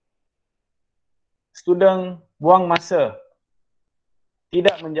 Student buang masa.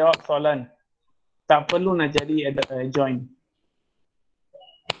 Tidak menjawab soalan. Tak perlu nak jadi adjoint.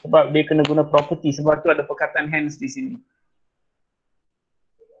 Sebab dia kena guna property. Sebab tu ada perkataan hence di sini.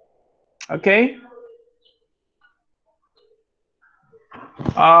 Okay.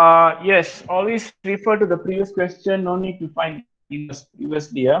 Yes, always refer to the previous question. No need to find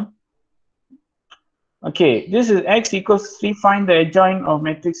previously. Okay, this is x equals 3. Find the adjoint of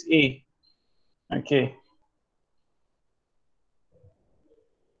matrix A. Okay.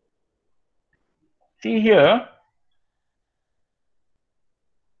 See here.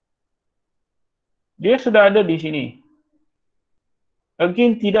 Dia sudah ada di sini.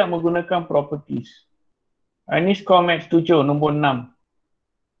 Again, tidak menggunakan properties. Ini skor max 7, nombor 6.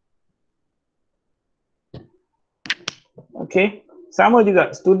 Okay. Sama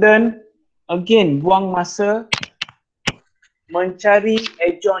juga, student again buang masa mencari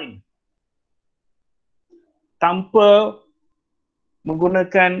adjoint tanpa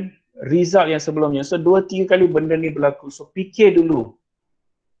menggunakan result yang sebelumnya. So 2-3 kali benda ni berlaku. So fikir dulu.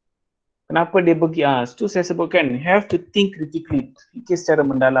 Kenapa dia pergi? Itu saya sebutkan, have to think critically. Fikir secara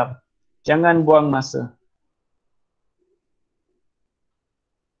mendalam. Jangan buang masa.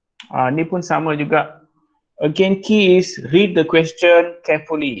 Ni pun sama juga. Again, key is read the question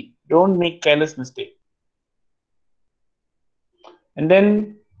carefully. Don't make careless mistake. And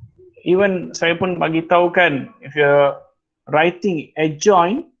then, even saya pun bagi tahu kan, if you're writing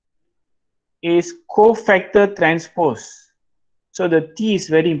adjoint is cofactor transpose. So the T is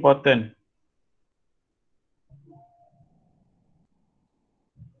very important.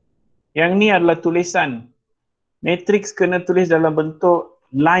 Yang ni adalah tulisan. Matrix kena tulis dalam bentuk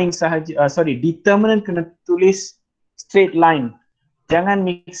line sahaja. Determinant kena tulis straight line. Jangan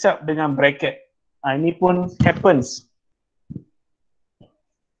mix up dengan bracket. Ini pun happens.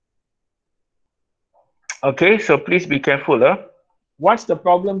 Okay, so please be careful. What's the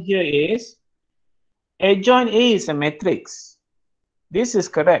problem here is, adjoint A is a matrix. This is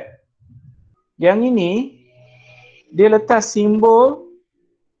correct. Yang ini, dia letak simbol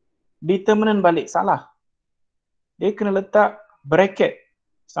determinant balik, salah. Dia kena letak bracket,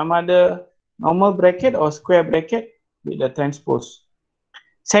 sama ada normal bracket or square bracket with the transpose.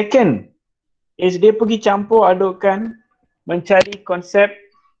 Second is dia pergi campur adukkan mencari konsep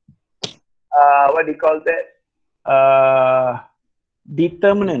what do you call that,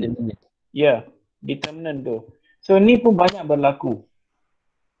 determinant. Yeah, determinant tu. So ni pun banyak berlaku.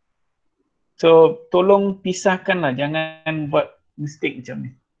 So tolong pisahkanlah, jangan buat mistake macam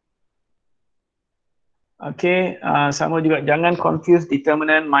ni. Okay, sama juga jangan confuse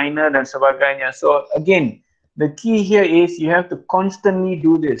determinant, minor dan sebagainya. So again, the key here is you have to constantly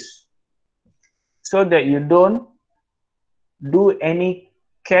do this so that you don't do any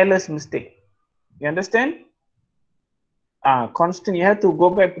careless mistake. You understand? Constant, you have to go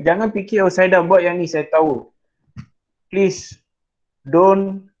back. Jangan fikir, oh saya dah buat yang ni, saya tahu. Please,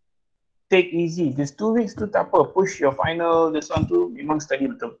 don't take easy. This 2 weeks tu tak apa. Push your final, this one tu memang study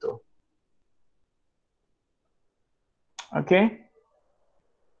betul-betul. Okay.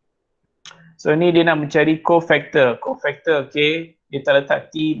 So ni dia nak mencari cofactor. Cofactor, okay. Dia tak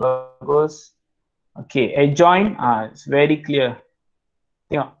letak T, bagus. Okay, adjoint, it's very clear.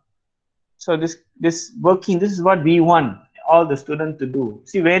 Tengok. So this working, this is what we want all the students to do.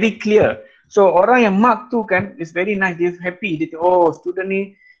 See, very clear. So orang yang mark tu kan is very nice, dia happy, dia tengok, oh student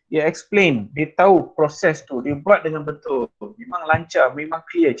ni dia explain, dia tahu proses tu, dia buat dengan betul, memang lancar, memang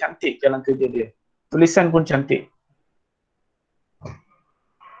clear, cantik jalan kerja dia, tulisan pun cantik.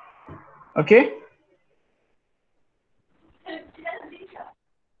 Okay.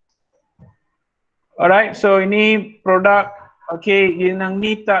 Alright, so ini produk, okay, yang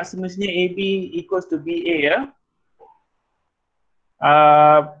ni tak semestinya AB equals to BA ya.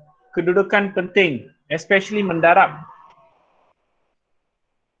 Kedudukan penting, especially mendarab.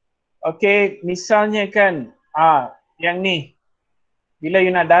 Okay, misalnya kan, yang ni, bila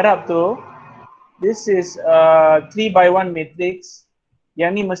you nak darab tu, this is 3x1 matrix,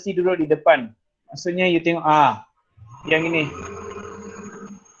 yang ni mesti duduk di depan. Maksudnya you tengok, yang ini.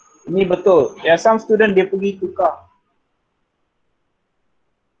 Ini betul. There are some student dia pergi tukar.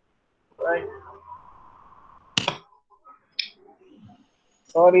 Right.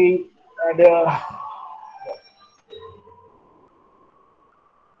 Sorry, ada.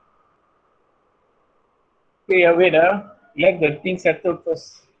 Okay, wait let the thing settle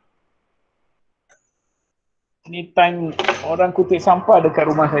first. Ni time orang kutip sampah dekat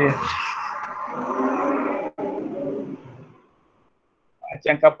rumah saya.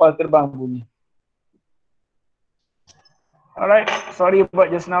 Macam kapal terbang bunyi. Alright, sorry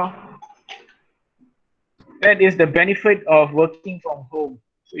about just now. That is the benefit of working from home.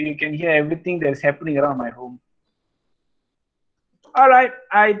 So you can hear everything that's happening around my home. Alright,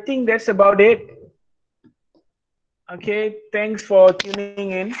 I think that's about it. Okay, thanks for tuning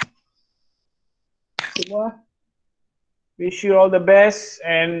in. Semua. Wish you all the best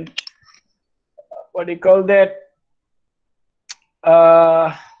and what do you call that?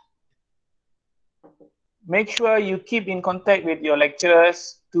 Make sure you keep in contact with your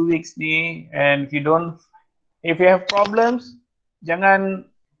lecturers 2 weeks ni, and if you have problems, jangan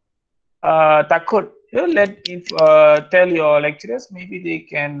takut. Tell your lecturers, maybe they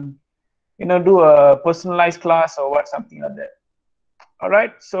can do a personalized class or something like that. All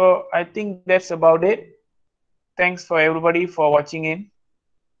right, so I think that's about it. Thanks for everybody for watching in.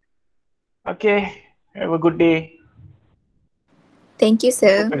 Okay, have a good day. Thank you,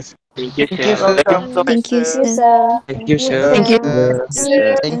 sir. Thank you, You're sir. welcome. Thank you, sir. sir. Thank you, sir. Thank you.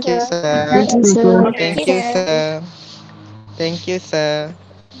 Thank you, sir. Thank you, sir. Thank you, sir. Thank you, sir.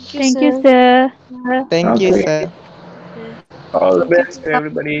 Thank you, sir. Thank you, Okay. sir. All the best to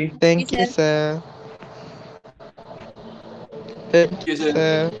everybody. Thank you, sir. Thank you,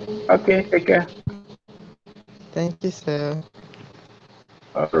 sir. Okay, take care. Thank you, sir.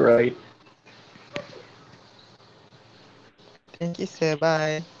 All right. Thank you, sir.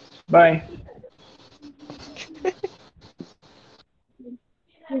 Bye. Bye.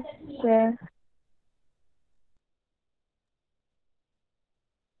 Sir.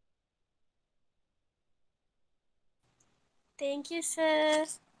 Thank you, sir.